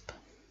crisp.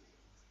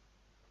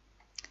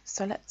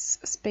 So let's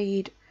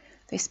speed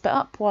this bit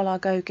up while I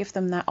go give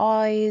them their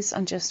eyes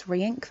and just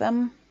re-ink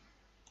them.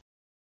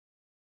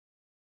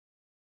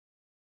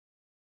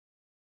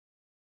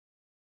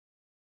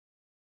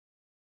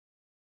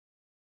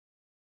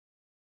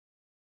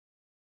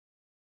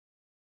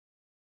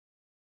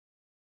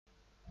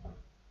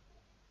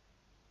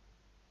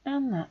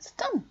 And that's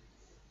done.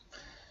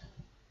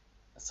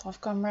 So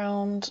I've gone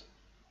round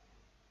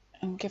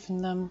and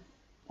given them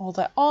all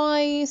their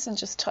eyes and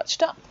just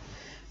touched up.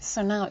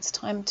 So now it's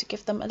time to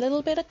give them a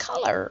little bit of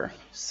colour.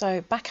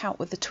 So back out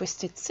with the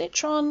Twisted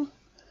Citron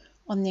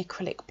on the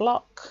acrylic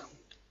block.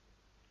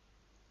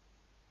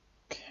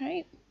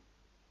 Okay,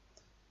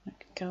 I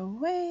can go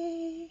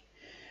away.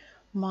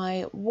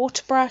 My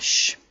water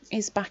brush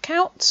is back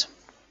out.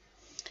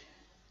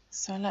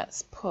 So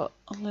let's put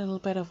a little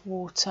bit of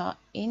water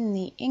in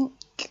the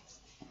ink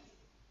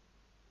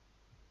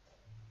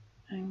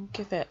and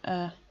give it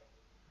a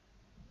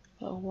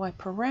little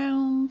wipe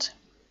around.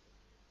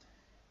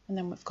 And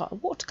then we've got a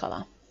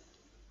watercolour.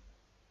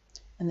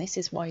 And this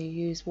is why you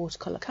use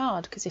watercolour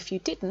card, because if you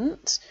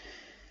didn't,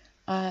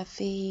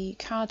 the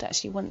card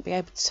actually wouldn't be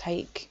able to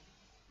take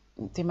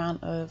the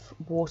amount of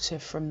water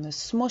from the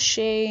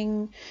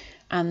smushing.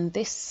 And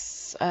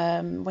this,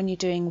 when you're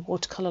doing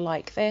watercolour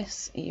like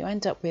this, you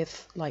end up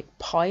with like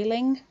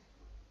piling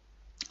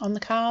on the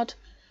card.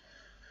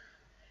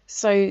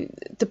 So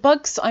the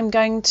bugs, I'm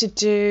going to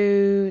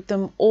do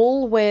them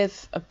all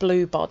with a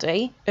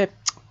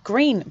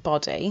green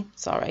body,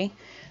 sorry,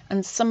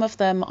 and some of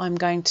them I'm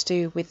going to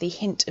do with the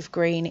hint of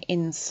green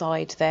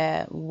inside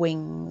their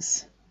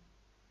wings.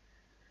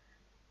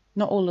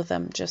 Not all of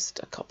them, just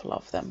a couple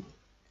of them.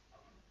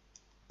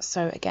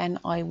 So again,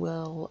 I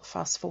will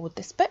fast forward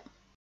this bit.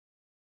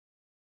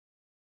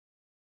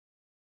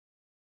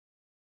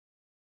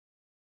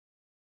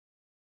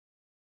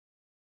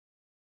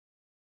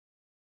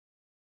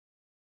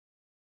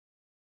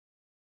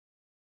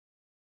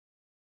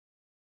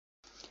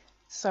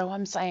 So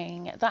I'm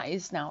saying that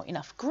is now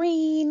enough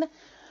green.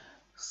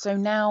 So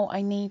now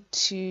I need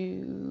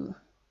to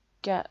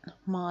get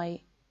my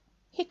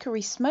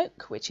Hickory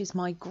Smoke, which is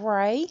my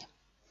grey,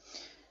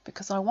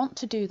 because I want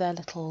to do their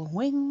little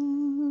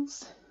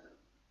wings.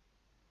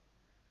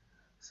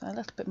 So a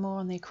little bit more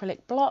on the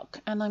acrylic block,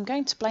 and I'm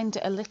going to blend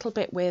it a little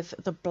bit with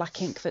the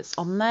black ink that's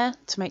on there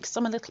to make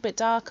some a little bit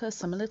darker,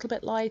 some a little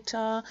bit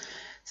lighter.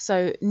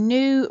 So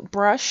new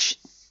brush,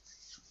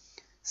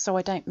 so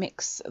I don't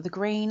mix the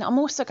green. I'm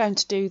also going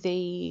to do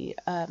the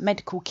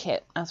medical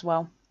kit as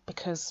well,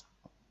 because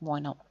why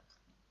not?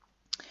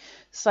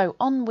 So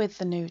on with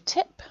the new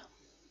tip,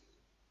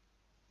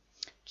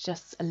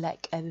 just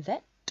like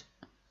that.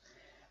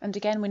 And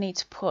again, we need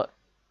to put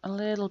a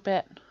little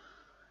bit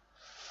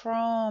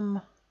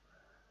from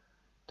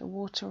the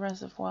water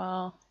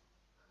reservoir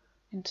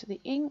into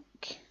the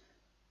ink,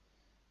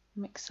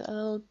 mix it a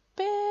little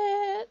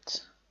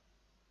bit.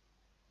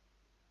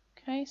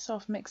 Okay, so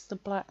I've mixed the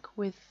black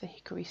with the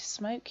Hickory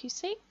Smoke, you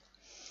see.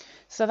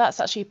 So that's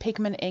actually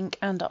pigment, ink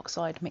and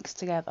oxide mixed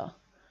together.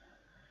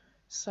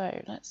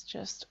 So let's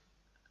just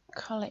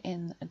colour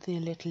in the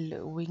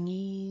little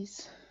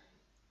wingies.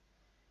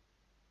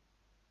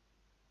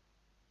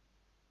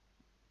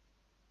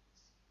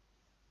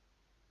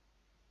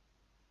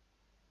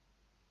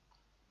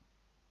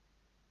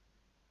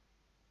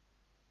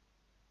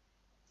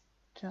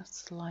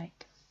 Just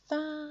like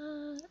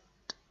that.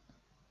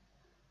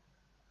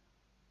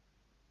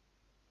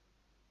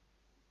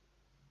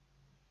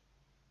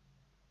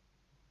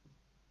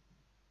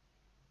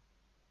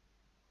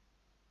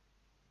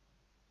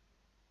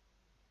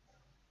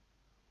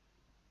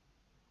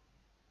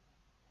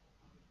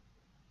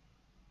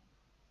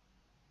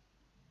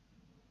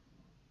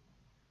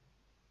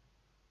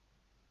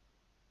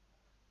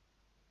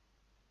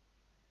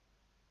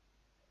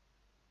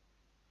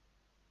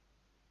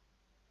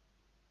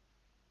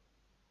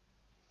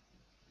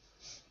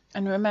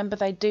 And remember,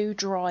 they do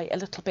dry a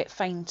little bit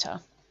fainter.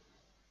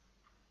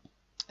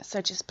 So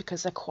just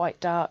because they're quite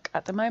dark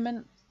at the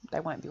moment,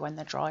 they won't be when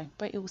they're dry,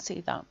 but you'll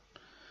see that.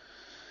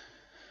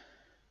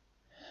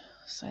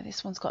 So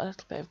this one's got a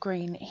little bit of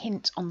green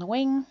hint on the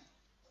wing.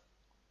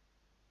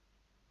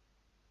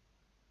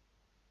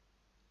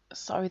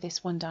 Sorry,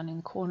 this one down in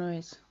the corner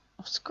is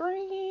off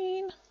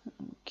screen.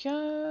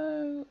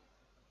 Go.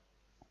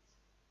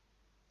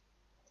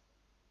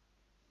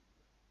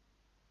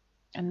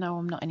 And no,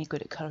 I'm not any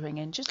good at colouring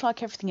in. Just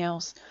like everything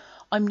else,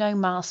 I'm no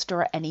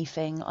master at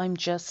anything. I'm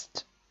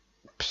just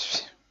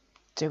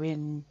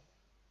doing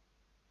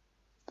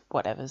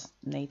whatever's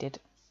needed.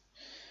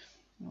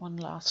 One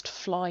last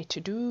fly to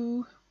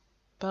do.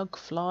 Bug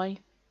fly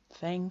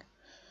thing.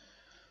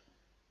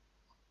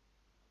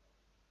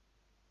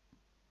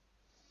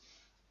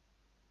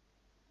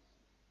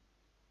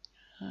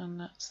 And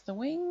that's the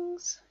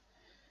wings.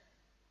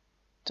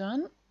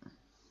 Done.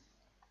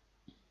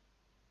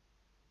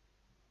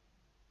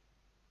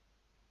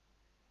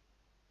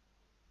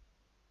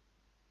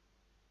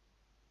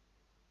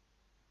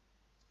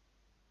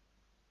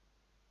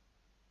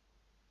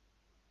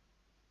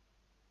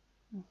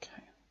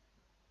 Okay.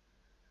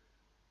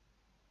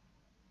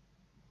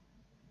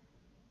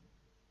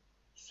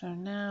 So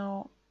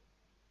now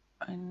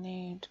I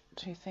need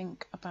to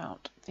think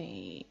about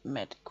the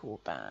medical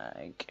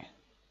bag.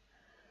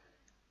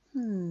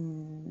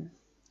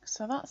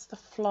 So that's the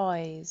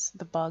flies,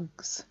 the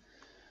bugs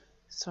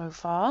so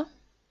far.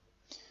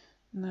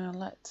 Now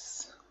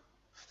let's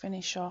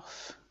finish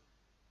off,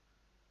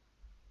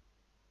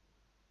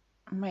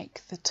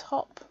 make the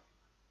top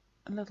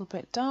a little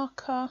bit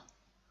darker,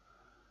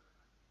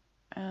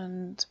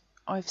 and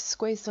I've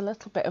squeezed a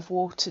little bit of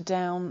water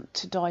down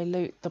to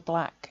dilute the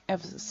black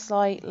ever so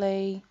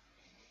slightly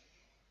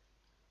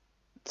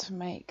to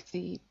make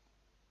the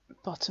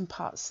bottom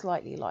part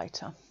slightly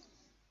lighter.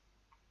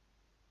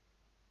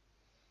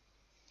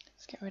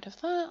 Let's get rid of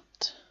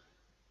that.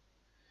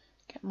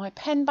 Get my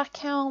pen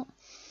back out,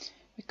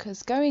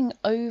 because going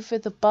over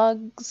the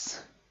bugs,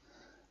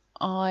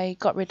 I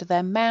got rid of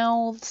their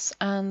mouths,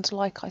 and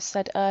like I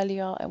said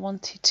earlier, I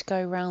wanted to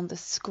go around the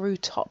screw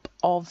top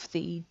of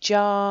the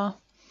jar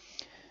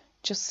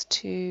just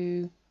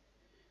to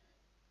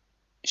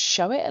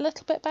show it a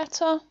little bit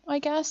better, I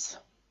guess.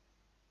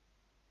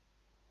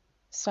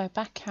 So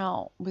back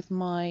out with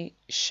my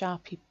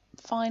Sharpie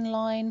fine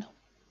line.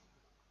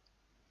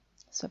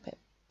 It's a bit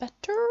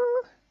better.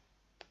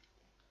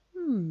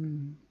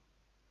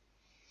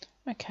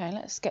 Okay,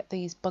 let's get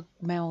these bug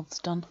mouths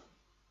done.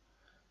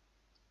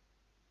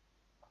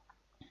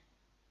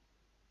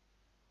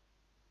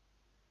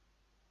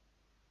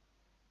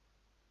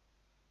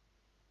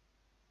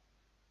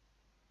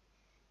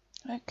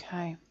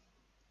 Okay.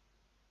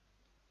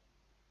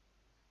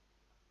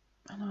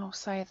 And I'll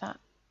say that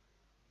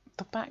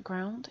the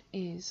background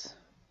is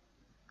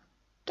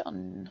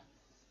done.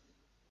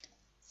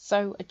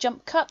 So a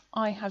jump cut,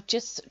 I have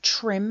just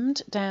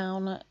trimmed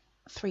down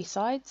 3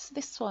 sides,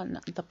 this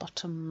one, the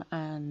bottom,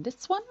 and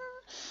this one.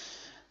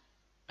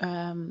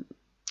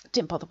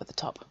 Didn't bother with the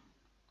top,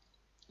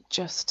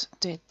 just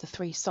did the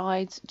 3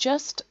 sides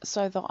just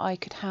so that I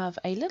could have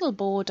a little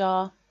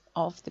border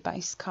of the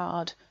base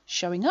card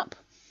showing up.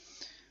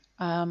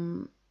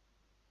 Now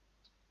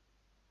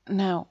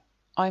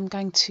I'm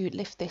going to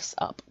lift this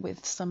up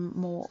with some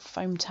more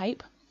foam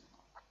tape.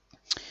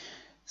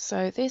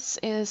 So this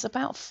is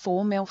about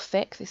 4mm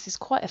thick. This is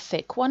quite a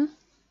thick one.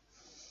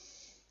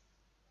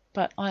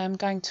 But I am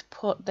going to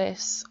put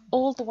this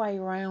all the way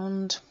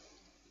around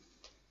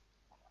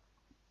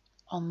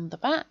on the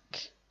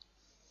back.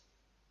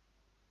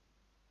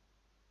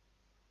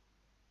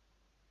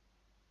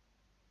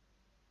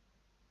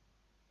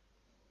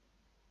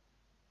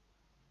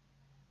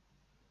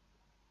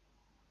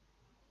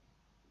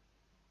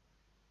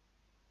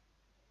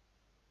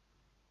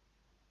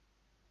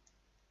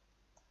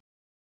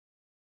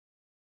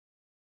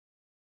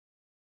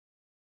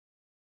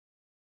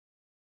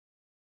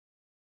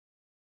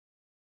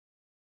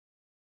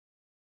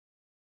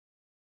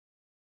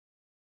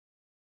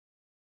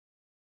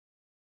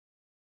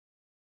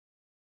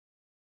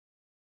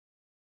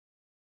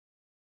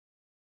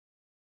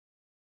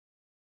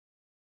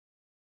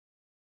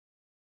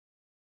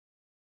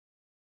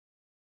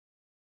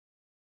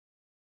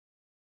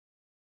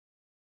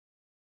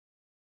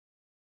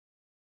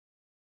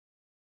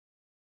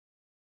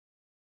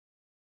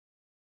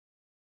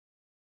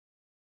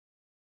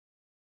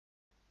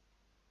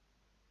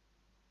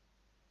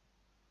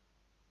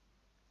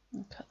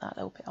 And cut that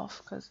little bit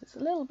off because it's a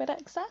little bit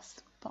excess,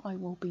 but I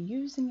will be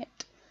using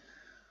it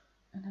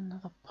in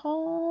another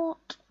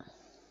part.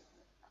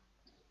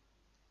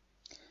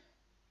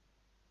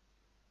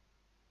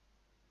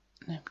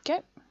 There we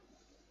go.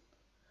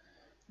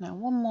 Now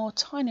one more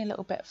tiny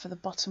little bit for the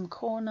bottom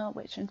corner,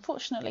 which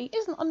unfortunately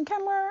isn't on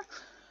camera,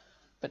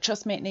 but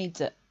trust me, it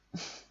needs it.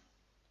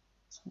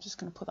 So I'm just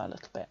going to put that a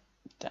little bit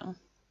down.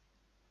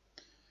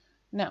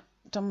 Now,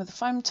 done with the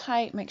foam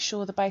tape, make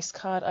sure the base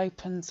card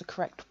opens the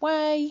correct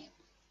way.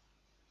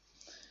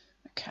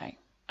 Okay,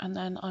 and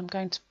then I'm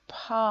going to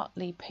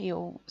partly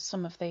peel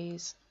some of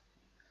these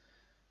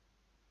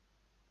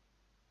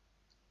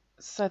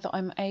so that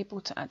I'm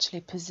able to actually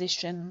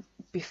position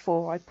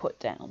before I put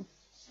down.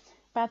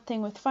 Bad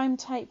thing with foam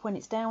tape, when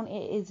it's down,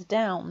 it is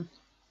down.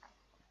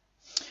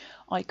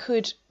 I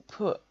could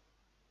put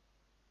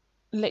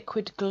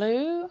liquid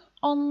glue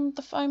on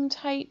the foam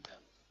tape,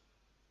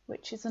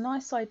 which is a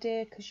nice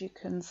idea because you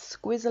can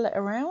squizzle it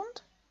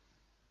around.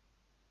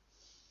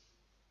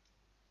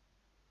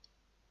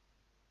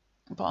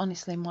 But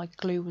honestly, my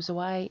glue was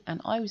away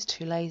and I was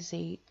too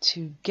lazy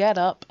to get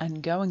up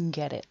and go and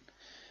get it.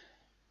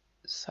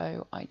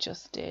 So I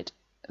just did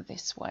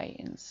this way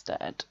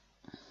instead.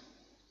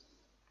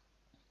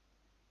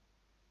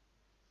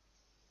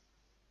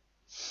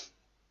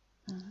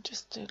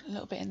 Just do a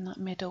little bit in that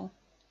middle,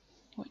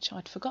 which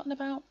I'd forgotten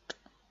about.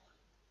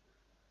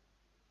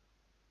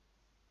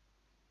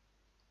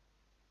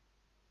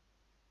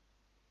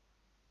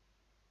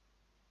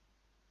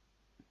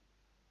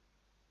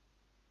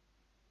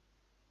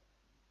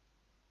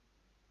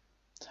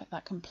 Take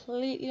that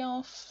completely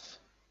off.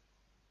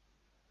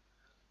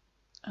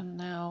 And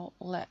now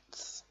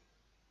let's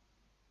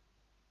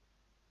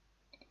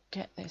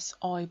get this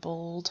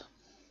eyeballed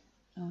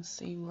and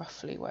see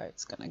roughly where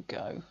it's going to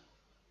go.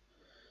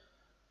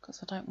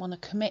 Because I don't want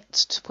to commit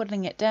to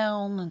putting it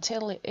down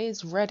until it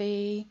is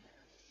ready.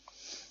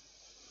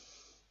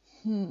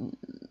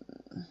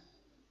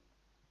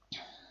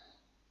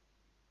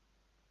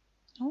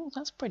 Oh,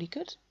 that's pretty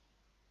good.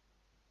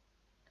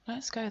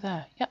 Let's go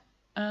there. Yep.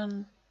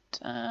 And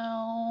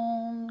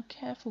down.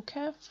 Careful,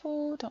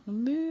 careful. Don't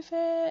want to move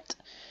it.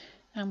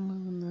 And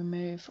we'll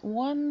remove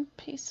one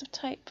piece of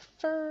tape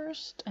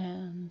first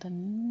and the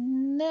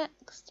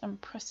next and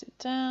press it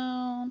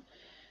down.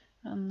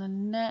 And the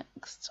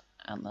next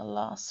and the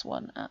last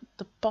one at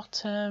the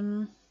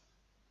bottom.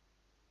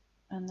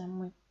 And then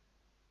we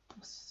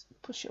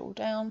push it all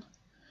down.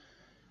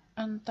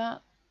 And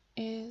that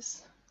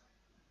is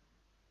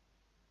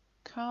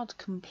card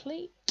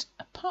complete,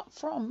 apart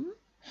from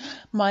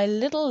my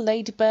little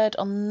ladybird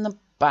on the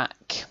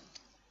back.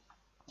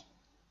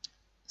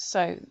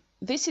 So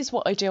this is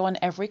what I do on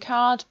every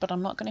card, but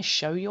I'm not going to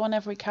show you on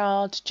every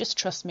card. Just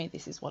trust me,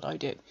 this is what I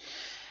do.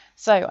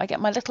 So I get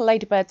my little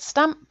ladybird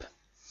stamp.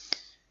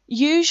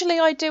 Usually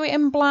I do it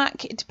in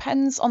black. It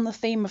depends on the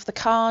theme of the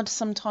card.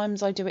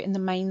 Sometimes I do it in the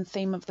main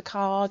theme of the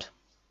card.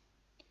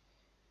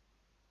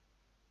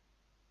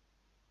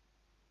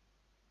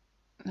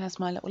 There's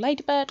my little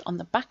ladybird on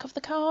the back of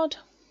the card.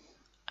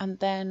 And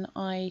then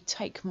I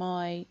take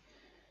my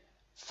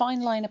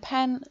fine liner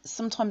pen.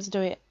 Sometimes I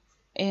do it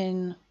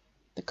in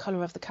the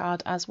colour of the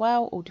card as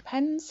well, all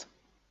depends.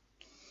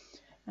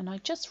 And I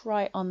just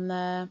write on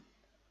there,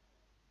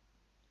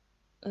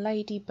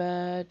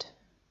 Ladybird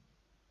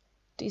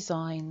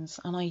Designs,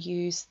 and I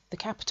use the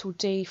capital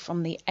D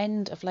from the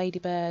end of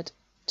Ladybird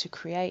to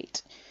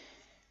create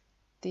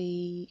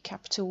the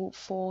capital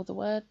for the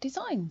word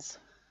designs.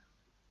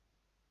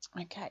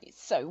 Okay,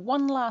 so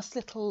one last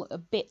little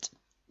bit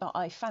that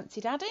I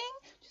fancied adding,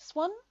 just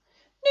one,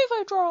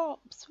 Nuvo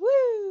Drops,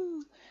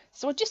 woo!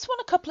 So I just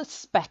want a couple of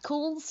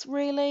speckles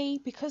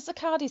really, because the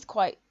card is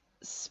quite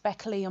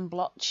speckly and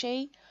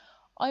blotchy.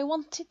 I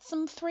wanted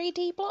some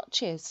 3D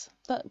blotches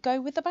that go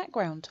with the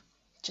background.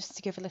 just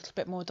to give a little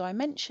bit more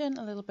dimension,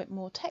 a little bit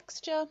more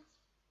texture.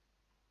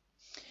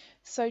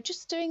 So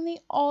just doing the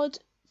odd,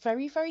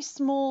 very, very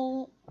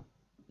small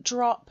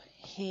drop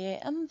here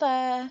and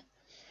there.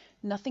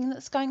 Nothing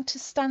that's going to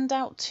stand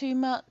out too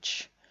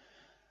much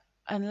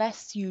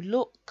unless you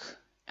look,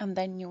 and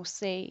then you'll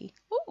see,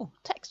 ooh,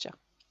 texture,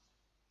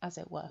 as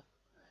it were.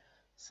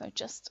 So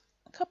just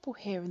a couple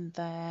here and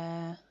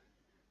there.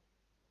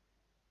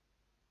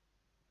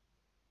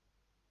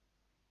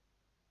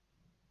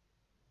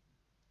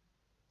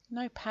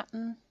 No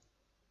pattern,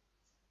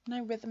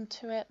 no rhythm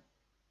to it,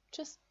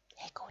 just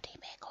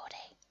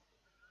higgledy-piggledy.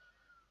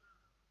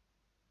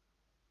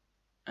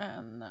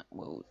 And that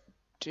will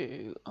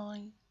do,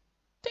 I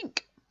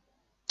think.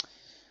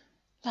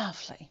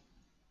 Lovely.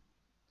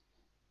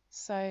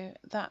 So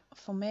that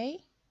for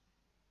me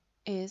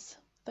is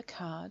the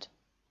card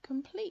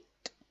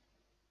complete.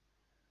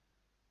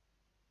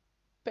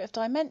 Bit of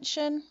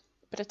dimension,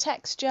 bit of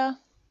texture,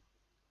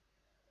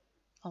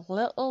 a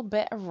little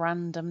bit of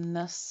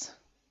randomness,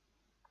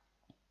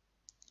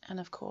 and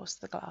of course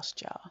the glass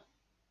jar.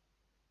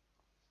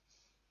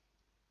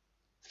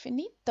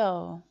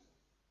 Finito.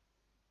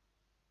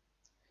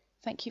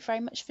 Thank you very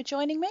much for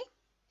joining me.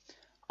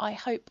 I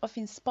hope I've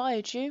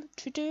inspired you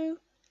to do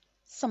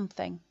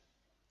something.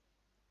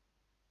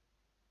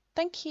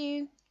 Thank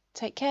you.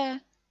 Take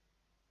care.